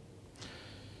excellently.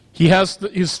 He has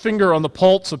his finger on the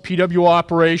pulse of PW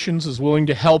operations, is willing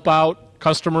to help out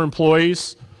customer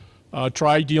employees.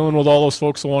 Try dealing with all those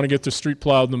folks who want to get the street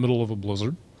plowed in the middle of a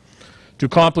blizzard. To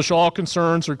accomplish all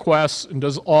concerns, requests, and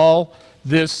does all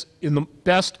this in the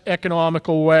best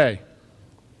economical way.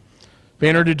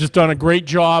 Maynard has just done a great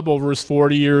job over his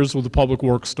 40 years with the Public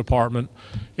Works Department,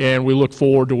 and we look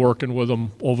forward to working with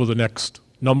him over the next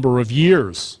number of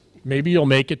years. Maybe you'll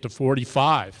make it to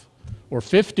 45 or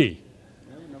 50. You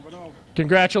never know.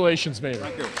 Congratulations, Maynard.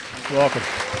 Thank you. You're welcome.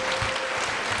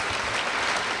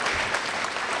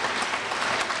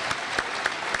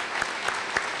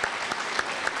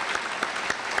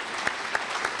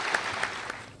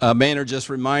 Maynard just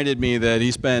reminded me that he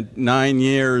spent 9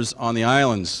 years on the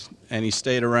islands, and he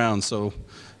stayed around. So,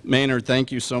 Maynard,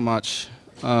 thank you so much.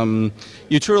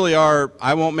 You truly are,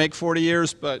 I won't make 40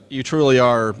 years, but you truly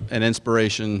are an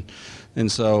inspiration.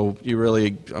 And so you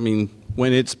really, I mean,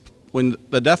 when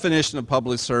the definition of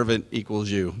public servant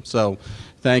equals you. So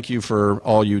thank you for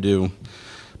all you do.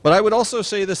 But I would also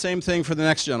say the same thing for the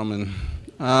next gentleman.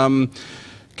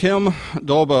 Kim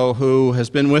Dolbo, who has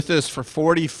been with us for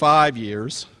 45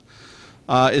 years,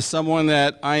 is someone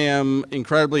that I am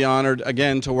incredibly honored,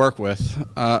 again, to work with.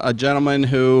 A gentleman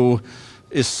who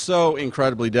is so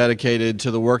incredibly dedicated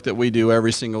to the work that we do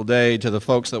every single day, to the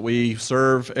folks that we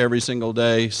serve every single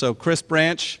day. So Chris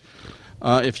Branch,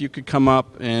 if you could come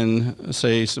up and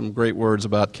say some great words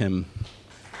about Kim.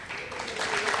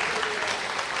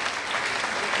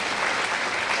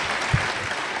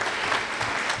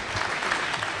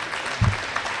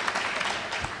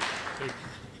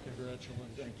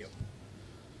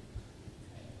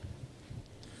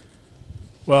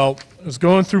 Well, I was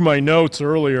going through my notes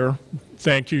earlier.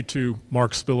 Thank you to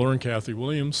Mark Spiller and Kathy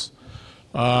Williams.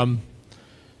 I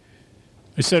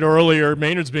said earlier,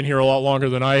 Maynard's been here a lot longer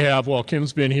than I have. Well,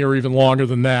 Kim's been here even longer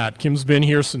than that. Kim's been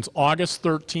here since August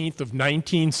 13th of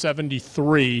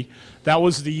 1973. That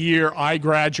was the year I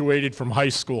graduated from high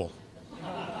school.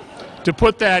 To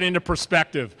put that into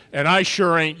perspective, and I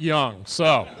sure ain't young,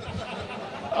 so.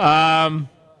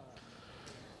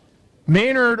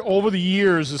 Maynard, over the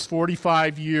years, his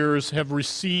 45 years, have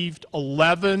received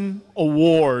 11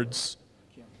 awards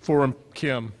for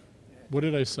Kim. What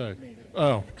did I say?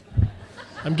 Oh,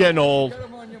 I'm getting old.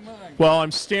 Well,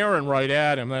 I'm staring right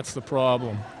at him. That's the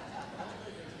problem.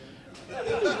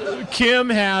 Kim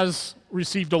has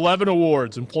received 11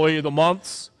 awards, Employee of the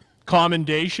Month,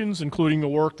 commendations, including the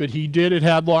work that he did at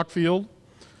Hadlock Field.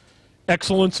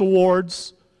 excellence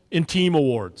awards, and team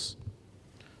awards.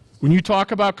 When you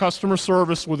talk about customer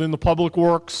service within the Public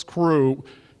Works crew,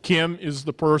 Kim is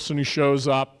the person who shows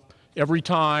up every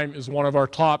time as one of our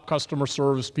top customer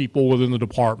service people within the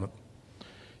department.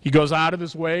 He goes out of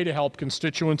his way to help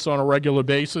constituents on a regular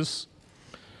basis,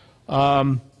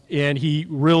 and he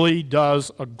really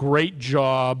does a great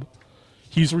job.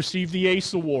 He's received the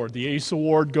ACE Award. The ACE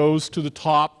Award goes to the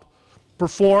top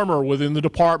performer within the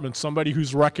department, somebody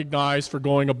who's recognized for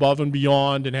going above and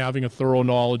beyond and having a thorough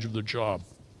knowledge of the job.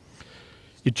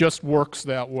 It just works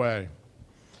that way.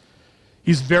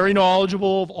 He's very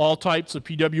knowledgeable of all types of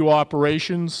PW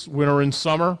operations, winter and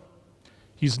summer.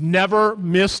 He's never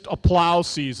missed a plow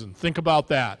season. Think about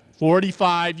that.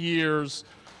 45 years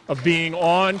of being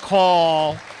on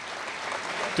call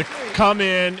to come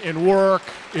in and work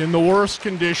in the worst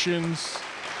conditions,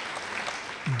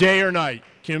 day or night.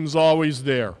 Kim's always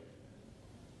there.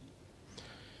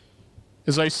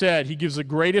 As I said, he gives the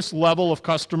greatest level of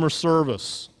customer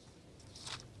service.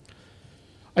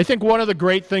 I think one of the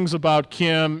great things about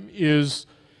Kim is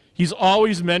he's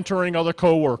always mentoring other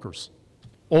coworkers.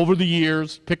 Over the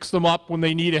years, picks them up when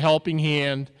they need a helping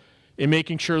hand in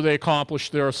making sure they accomplish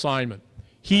their assignment.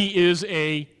 He is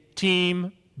a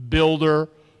team builder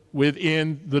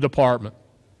within the department.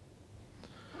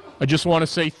 I just want to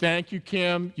say thank you,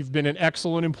 Kim. You've been an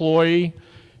excellent employee,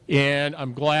 and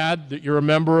I'm glad that you're a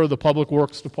member of the Public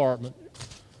Works Department.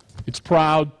 It's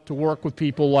proud to work with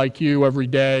people like you every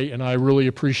day, and I really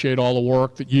appreciate all the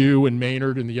work that you and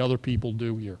Maynard and the other people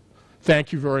do here.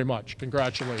 Thank you very much.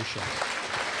 Congratulations.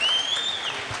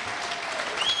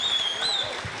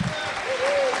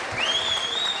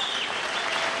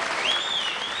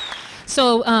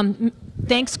 So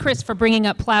thanks, Chris, for bringing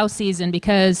up plow season,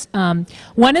 because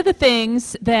one of the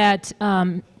things that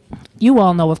you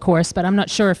all know, of course, but I'm not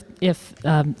sure if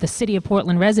the City of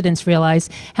Portland residents realize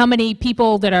how many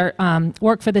people that are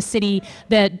work for the city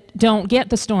that don't get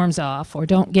the storms off or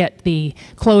don't get the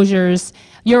closures.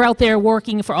 You're out there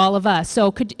working for all of us.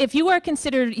 So if you are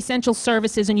considered essential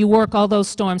services and you work all those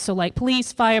storms, so like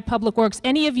police, fire, public works,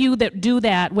 any of you that do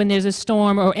that when there's a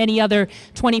storm or any other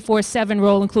 24/7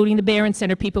 role, including the Barron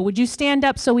Center people, would you stand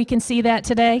up so we can see that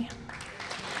today?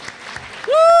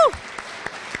 Woo!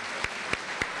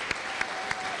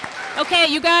 Okay,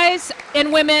 you guys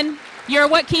and women, you're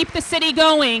what keep the city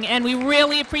going, and we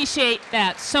really appreciate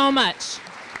that so much.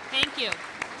 Thank you.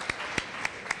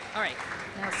 All right,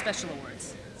 now special awards.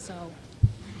 So.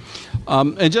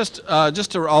 And just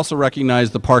to also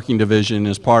recognize the parking division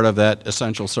as part of that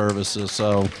essential services.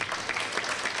 So.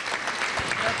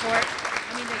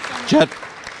 Jet,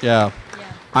 yeah.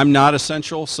 I'm not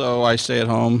essential, so I stay at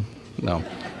home. No.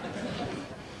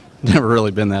 Never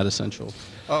really been that essential.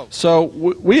 Oh. So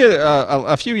we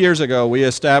a few years ago, we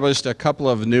established a couple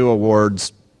of new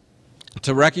awards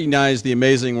to recognize the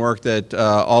amazing work that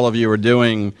all of you are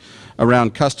doing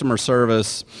around customer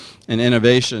service and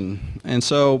innovation. And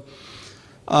so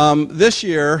this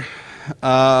year,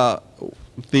 the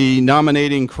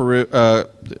nominating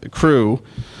crew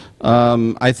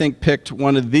I think picked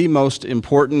one of the most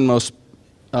important,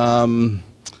 one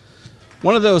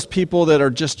of those people that are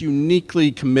just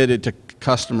uniquely committed to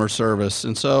customer service.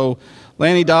 And so,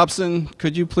 Lanny Dobson,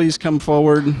 could you please come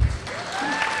forward?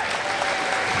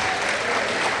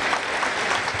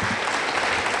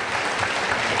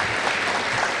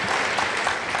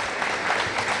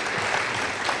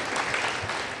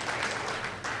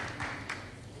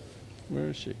 Where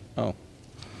is she? Oh.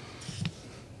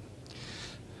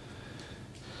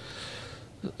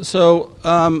 So,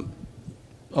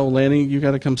 oh, Lanny, you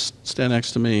got to come stand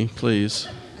next to me, please.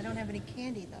 I don't have any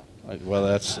candy, though. Well,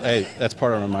 that's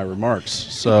part of my remarks.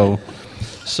 So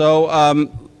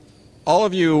all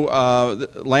of you,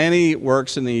 Lanny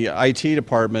works in the IT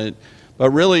department,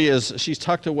 but really she's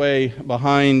tucked away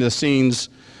behind the scenes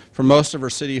for most of her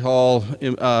City Hall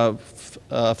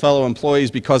fellow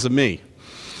employees because of me.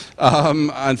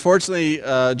 Unfortunately,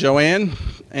 Joanne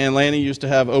and Lanny used to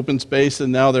have open space,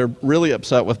 and now they're really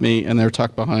upset with me, and they're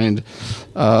tucked behind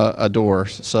a door.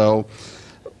 So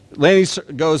Lanny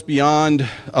goes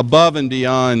above and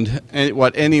beyond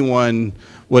what anyone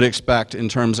would expect in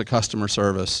terms of customer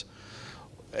service.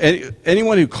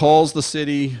 Anyone who calls the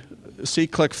city,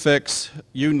 See-Click Fix,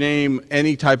 you name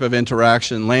any type of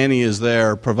interaction, Lanny is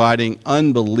there providing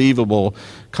unbelievable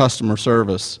customer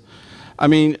service. I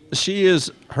mean,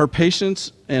 her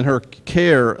patience and her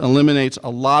care eliminates a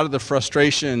lot of the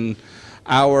frustration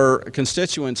our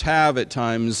constituents have at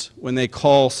times when they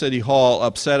call City Hall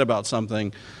upset about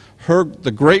something.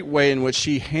 The great way in which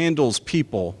she handles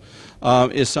people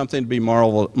is something to be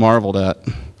marveled at.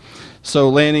 So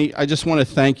Lanny, I just want to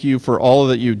thank you for all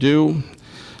that you do.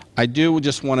 I do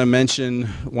just want to mention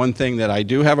one thing that I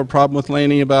do have a problem with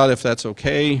Lanny about, if that's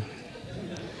okay.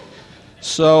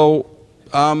 So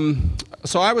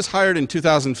I was hired in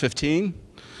 2015,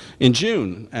 in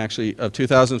June, actually, of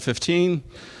 2015.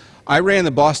 I ran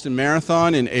the Boston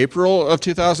Marathon in April of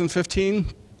 2015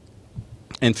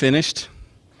 and finished.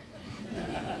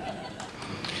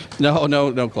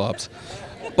 No clubs.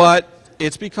 But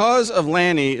it's because of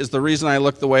Lanny is the reason I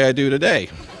look the way I do today.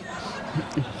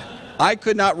 I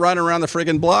could not run around the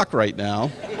friggin' block right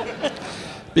now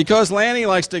because Lanny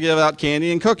likes to give out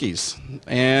candy and cookies,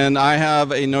 and I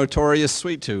have a notorious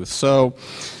sweet tooth. So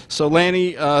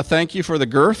Lanny, thank you for the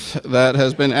girth that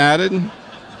has been added.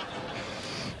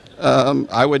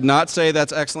 I would not say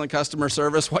that's excellent customer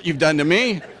service, what you've done to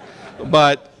me,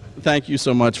 but thank you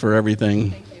so much for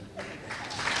everything.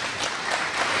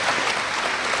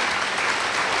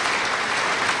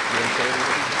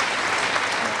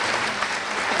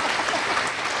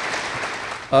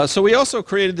 So we also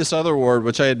created this other award,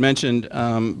 which I had mentioned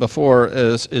before,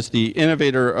 is the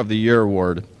Innovator of the Year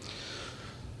award.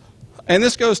 And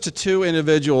this goes to two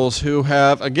individuals who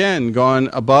have, again, gone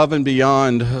above and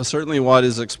beyond certainly what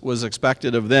was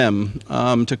expected of them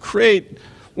to create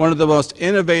one of the most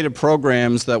innovative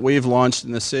programs that we've launched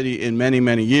in the city in many,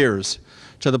 many years,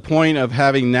 to the point of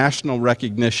having national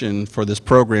recognition for this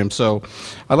program. So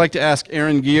I'd like to ask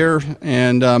Aaron Gear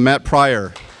and Matt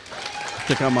Pryor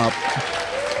to come up.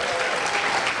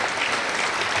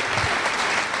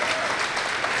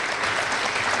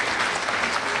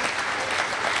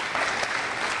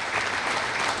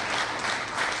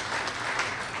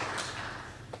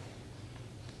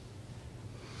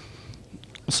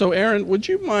 So Aaron, would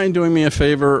you mind doing me a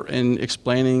favor in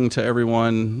explaining to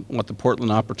everyone what the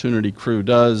Portland Opportunity Crew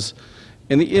does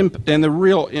and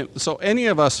so any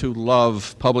of us who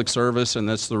love public service, and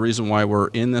that's the reason why we're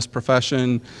in this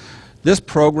profession, this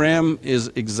program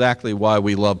is exactly why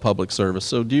we love public service.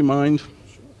 So do you mind?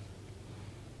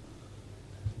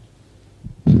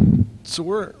 So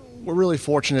we're really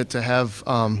fortunate to have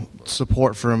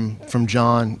support from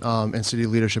John and city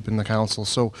leadership in the council.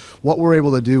 So what we're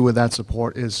able to do with that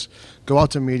support is go out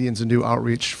to medians and do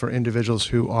outreach for individuals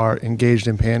who are engaged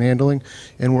in panhandling,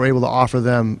 and we're able to offer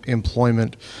them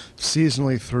employment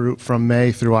seasonally from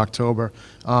May through October.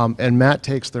 And Matt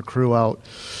takes the crew out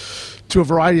to a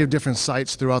variety of different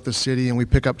sites throughout the city, and we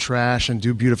pick up trash and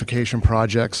do beautification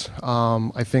projects.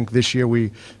 I think this year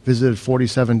we visited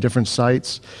 47 different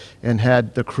sites and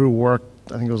had the crew work,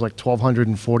 I think it was like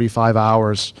 1,245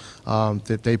 hours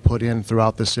that they put in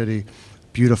throughout the city,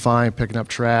 beautifying, picking up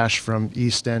trash from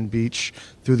East End Beach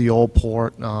through the Old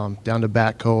Port down to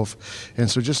Bat Cove. And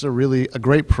so just a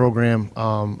great program,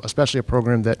 especially a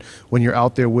program that when you're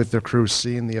out there with the crew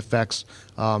seeing the effects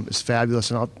is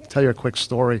fabulous. And I'll tell you a quick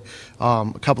story.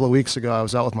 A couple of weeks ago, I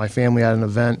was out with my family at an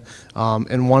event,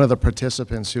 and one of the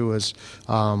participants, who was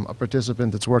a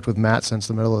participant that's worked with Matt since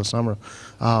the middle of the summer,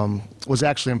 was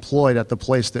actually employed at the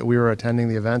place that we were attending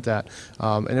the event at.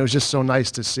 And it was just so nice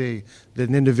to see that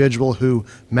an individual who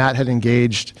Matt had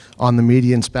engaged on the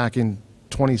medians back in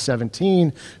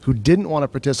 2017, who didn't want to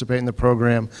participate in the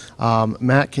program,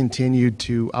 Matt continued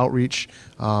to outreach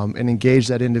and engage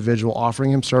that individual,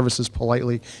 offering him services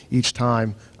politely each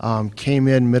time, came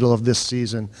in middle of this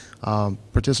season,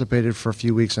 participated for a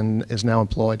few weeks, and is now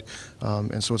employed.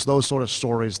 And so it's those sort of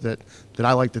stories that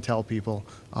I like to tell people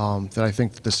that I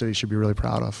think that the city should be really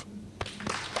proud of.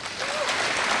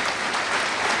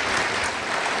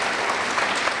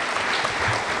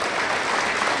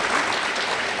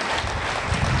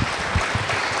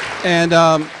 And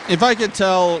if I could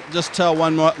just tell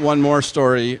one more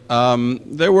story.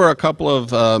 There were a couple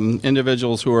of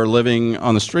individuals who were living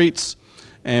on the streets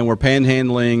and were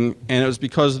panhandling, and it was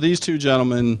because of these two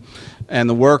gentlemen and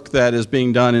the work that is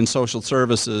being done in social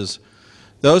services.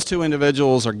 Those two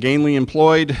individuals are gainfully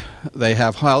employed, they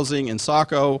have housing in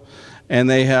Saco, and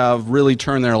they have really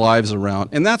turned their lives around.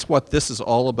 And that's what this is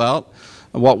all about,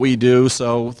 what we do.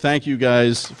 So thank you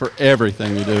guys for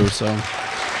everything you do. So.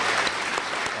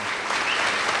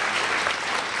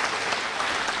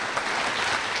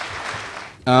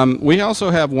 We also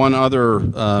have one other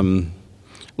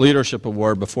leadership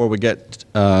award before we get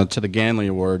to the Ganley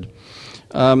Award.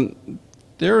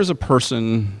 There is a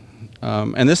person,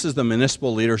 and this is the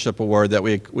Municipal Leadership Award that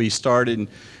we started and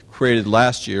created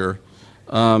last year,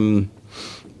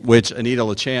 which Anita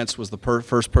LaChance was the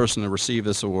first person to receive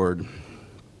this award.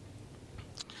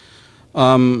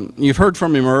 You've heard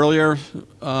from him earlier,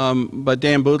 but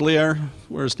Dan Boudelier,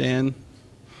 where's Dan?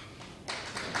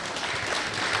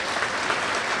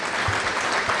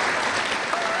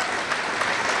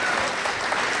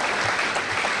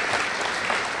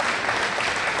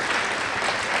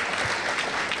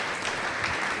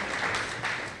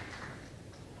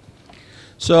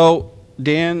 So,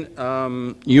 Dan,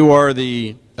 you are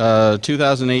the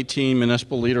 2018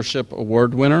 Municipal Leadership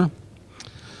Award winner.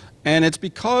 And it's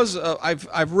because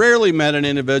I've rarely met an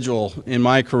individual in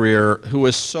my career who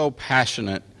is so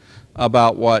passionate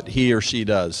about what he or she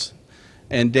does.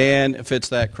 And Dan fits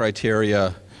that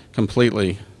criteria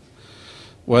completely.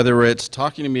 Whether it's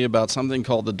talking to me about something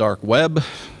called the dark web,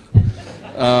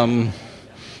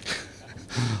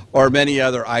 or many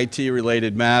other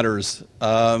IT-related matters,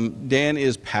 Dan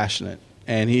is passionate,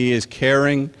 and he is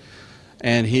caring,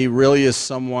 and he really is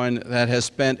someone that has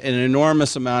spent an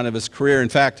enormous amount of his career. In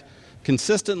fact,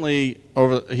 consistently,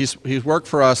 he's worked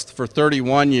for us for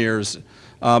 31 years,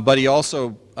 but he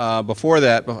also, before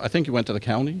that, I think he went to the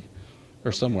county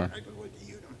or somewhere.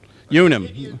 Unum.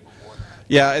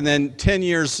 Yeah, and then 10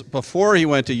 years before he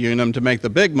went to Unum to make the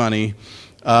big money,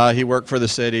 he worked for the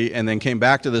city and then came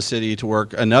back to the city to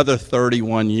work another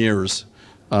 31 years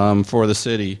for the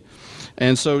city.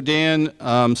 And so Dan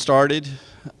started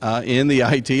in the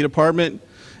IT department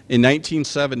in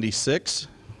 1976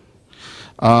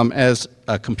 as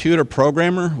a computer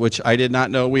programmer, which I did not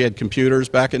know we had computers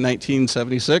back in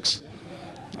 1976.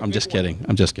 I'm just kidding.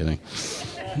 I'm just kidding.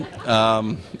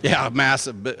 Yeah,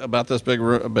 massive, about this big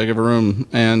of a room.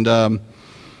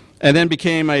 And then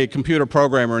became a computer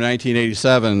programmer in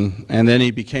 1987, and then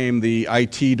he became the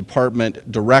IT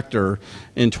department director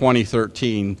in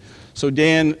 2013. So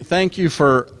Dan, thank you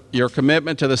for your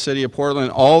commitment to the city of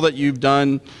Portland, all that you've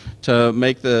done to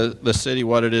make the city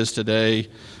what it is today,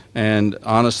 and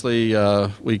honestly,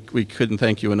 we couldn't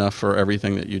thank you enough for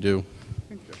everything that you do.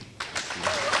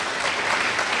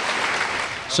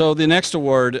 So the next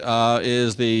award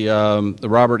is the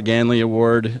Robert Ganley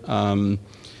Award.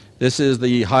 This is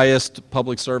the highest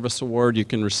public service award you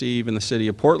can receive in the city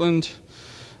of Portland.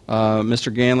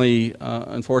 Mr. Ganley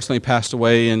unfortunately passed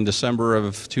away in December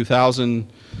of 2000,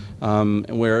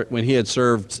 when he had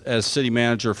served as city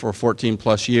manager for 14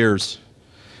 plus years.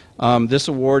 This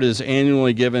award is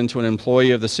annually given to an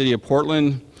employee of the city of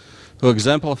Portland who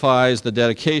exemplifies the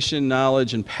dedication,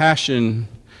 knowledge, and passion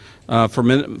for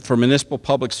municipal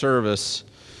public service,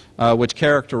 which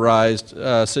characterized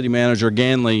City Manager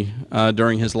Ganley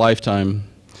during his lifetime.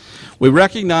 We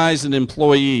recognize an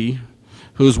employee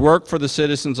whose work for the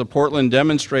citizens of Portland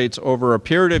demonstrates over a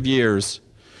period of years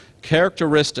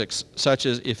characteristics such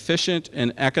as efficient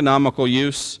and economical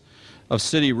use of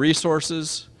city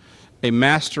resources, a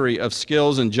mastery of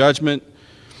skills and judgment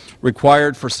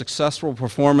required for successful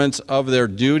performance of their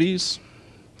duties,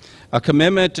 a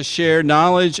commitment to share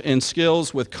knowledge and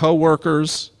skills with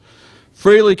coworkers,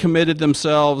 freely committed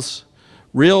themselves,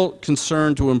 real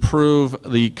concern to improve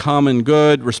the common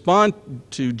good,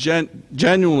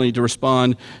 genuinely to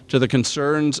respond to the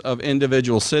concerns of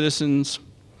individual citizens,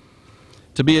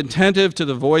 to be attentive to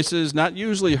the voices not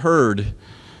usually heard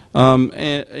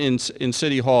in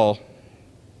City Hall,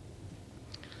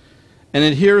 and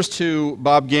adheres to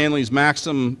Bob Ganley's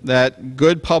maxim that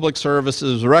good public service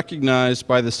is recognized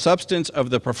by the substance of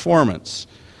the performance,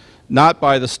 not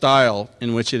by the style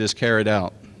in which it is carried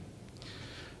out.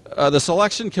 The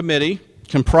selection committee,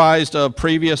 comprised of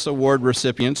previous award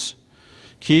recipients,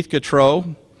 Keith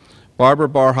Gautreaux, Barbara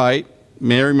Barheit,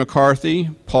 Mary McCarthy,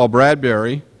 Paul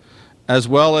Bradbury, as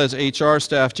well as HR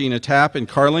staff Gina Tapp and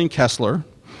Carlene Kessler,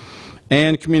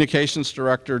 and Communications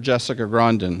Director Jessica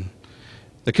Grondin.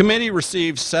 The committee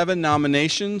received 7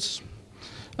 nominations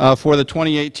for the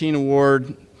 2018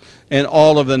 award, and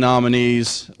all of the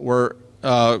nominees were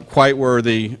quite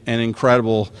worthy and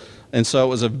incredible, and so it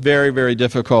was a very, very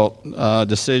difficult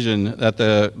decision that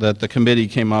the committee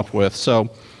came up with. So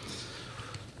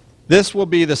this will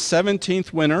be the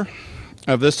 17th winner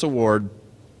of this award.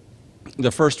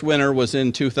 The first winner was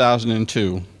in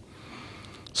 2002.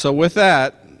 So with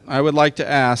that, I would like to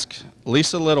ask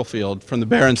Lisa Littlefield from the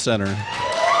Barron Center.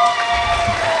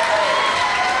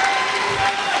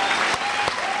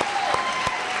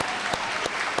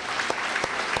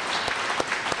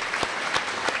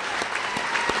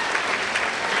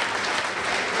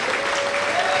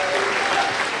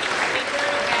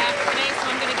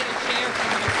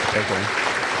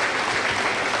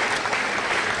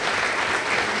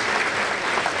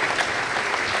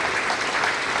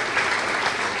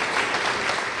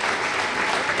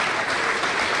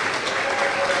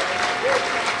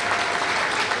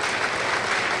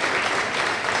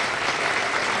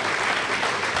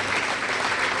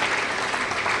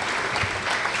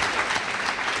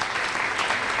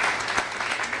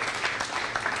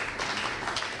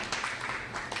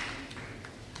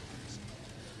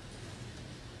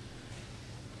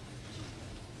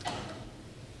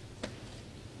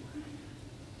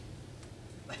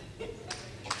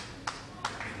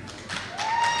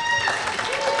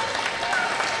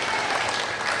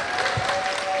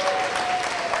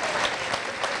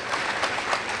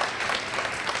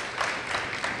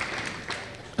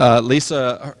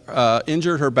 Lisa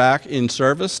injured her back in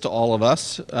service to all of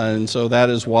us, and so that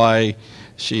is why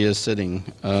she is sitting.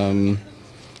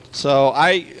 So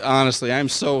honestly, I'm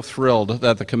so thrilled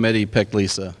that the committee picked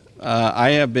Lisa.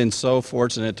 I have been so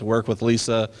fortunate to work with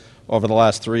Lisa over the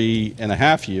last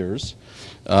 3.5 years.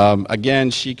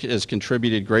 Again, she has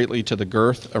contributed greatly to the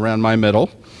girth around my middle,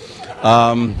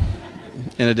 in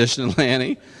addition to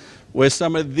Lanny, with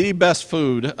some of the best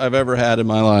food I've ever had in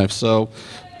my life. So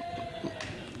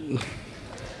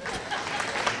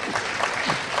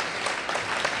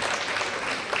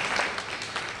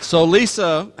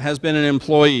Lisa has been an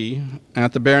employee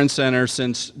at the Barron Center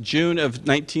since June of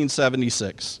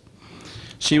 1976.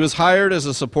 She was hired as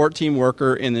a support team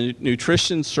worker in the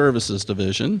Nutrition Services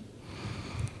Division.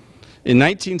 In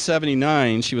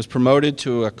 1979, she was promoted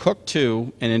to a Cook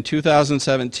 2, and in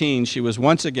 2017, she was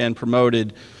once again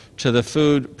promoted to the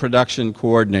Food Production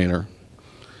Coordinator.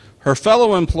 Her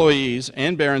fellow employees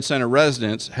and Barron Center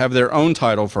residents have their own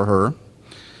title for her: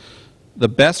 the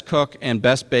best cook and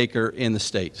best baker in the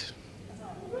state.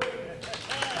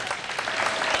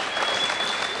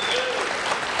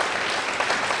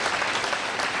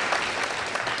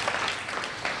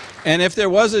 And if there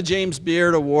was a James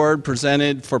Beard Award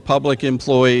presented for public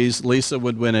employees, Lisa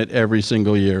would win it every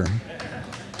single year.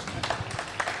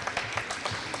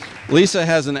 Lisa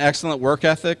has an excellent work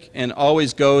ethic and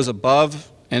always goes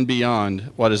above and beyond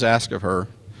what is asked of her.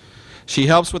 She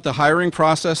helps with the hiring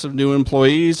process of new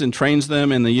employees and trains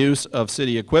them in the use of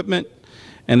city equipment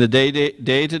and the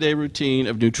day-to-day routine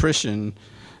of nutrition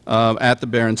at the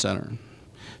Barron Center.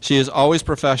 She is always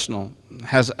professional,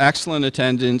 has excellent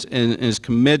attendance, and is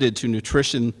committed to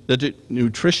the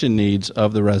nutrition needs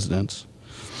of the residents.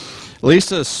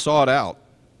 Lisa is sought out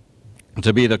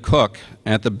to be the cook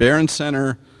at the Barron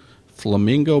Center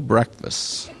Flamingo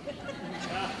Breakfast.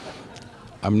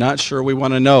 I'm not sure we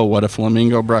want to know what a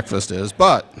flamingo breakfast is,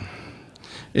 but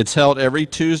it's held every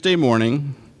Tuesday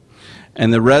morning,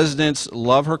 and the residents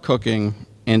love her cooking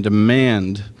and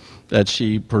demand that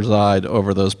she preside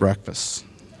over those breakfasts.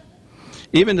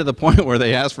 Even to the point where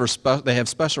they ask for they have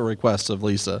special requests of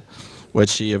Lisa, which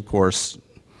she, of course,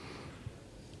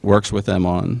 works with them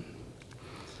on.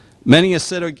 Many a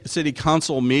city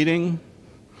council meeting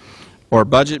or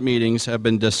budget meetings have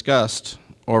been discussed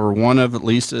over one of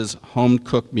Lisa's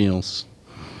home-cooked meals.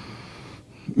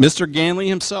 Mr. Ganley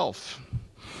himself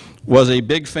was a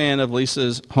big fan of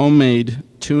Lisa's homemade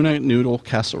tuna noodle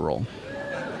casserole.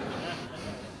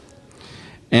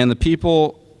 And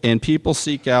people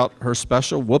seek out her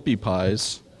special whoopie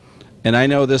pies, and I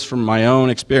know this from my own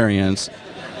experience,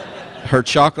 her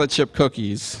chocolate chip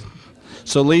cookies.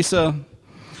 So Lisa,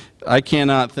 I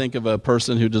cannot think of a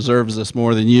person who deserves this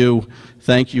more than you.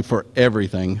 Thank you for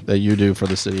everything that you do for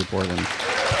the city of Portland.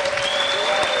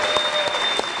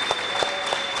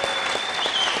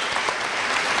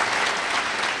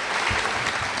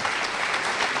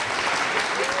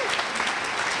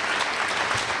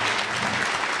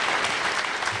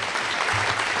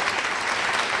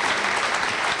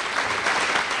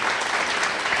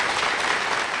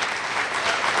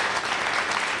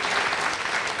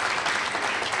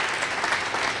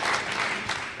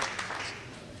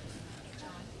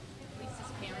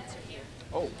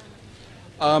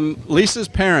 Lisa's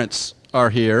parents are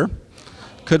here.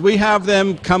 Could we have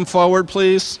them come forward,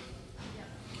 please?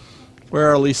 Where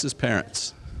are Lisa's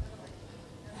parents?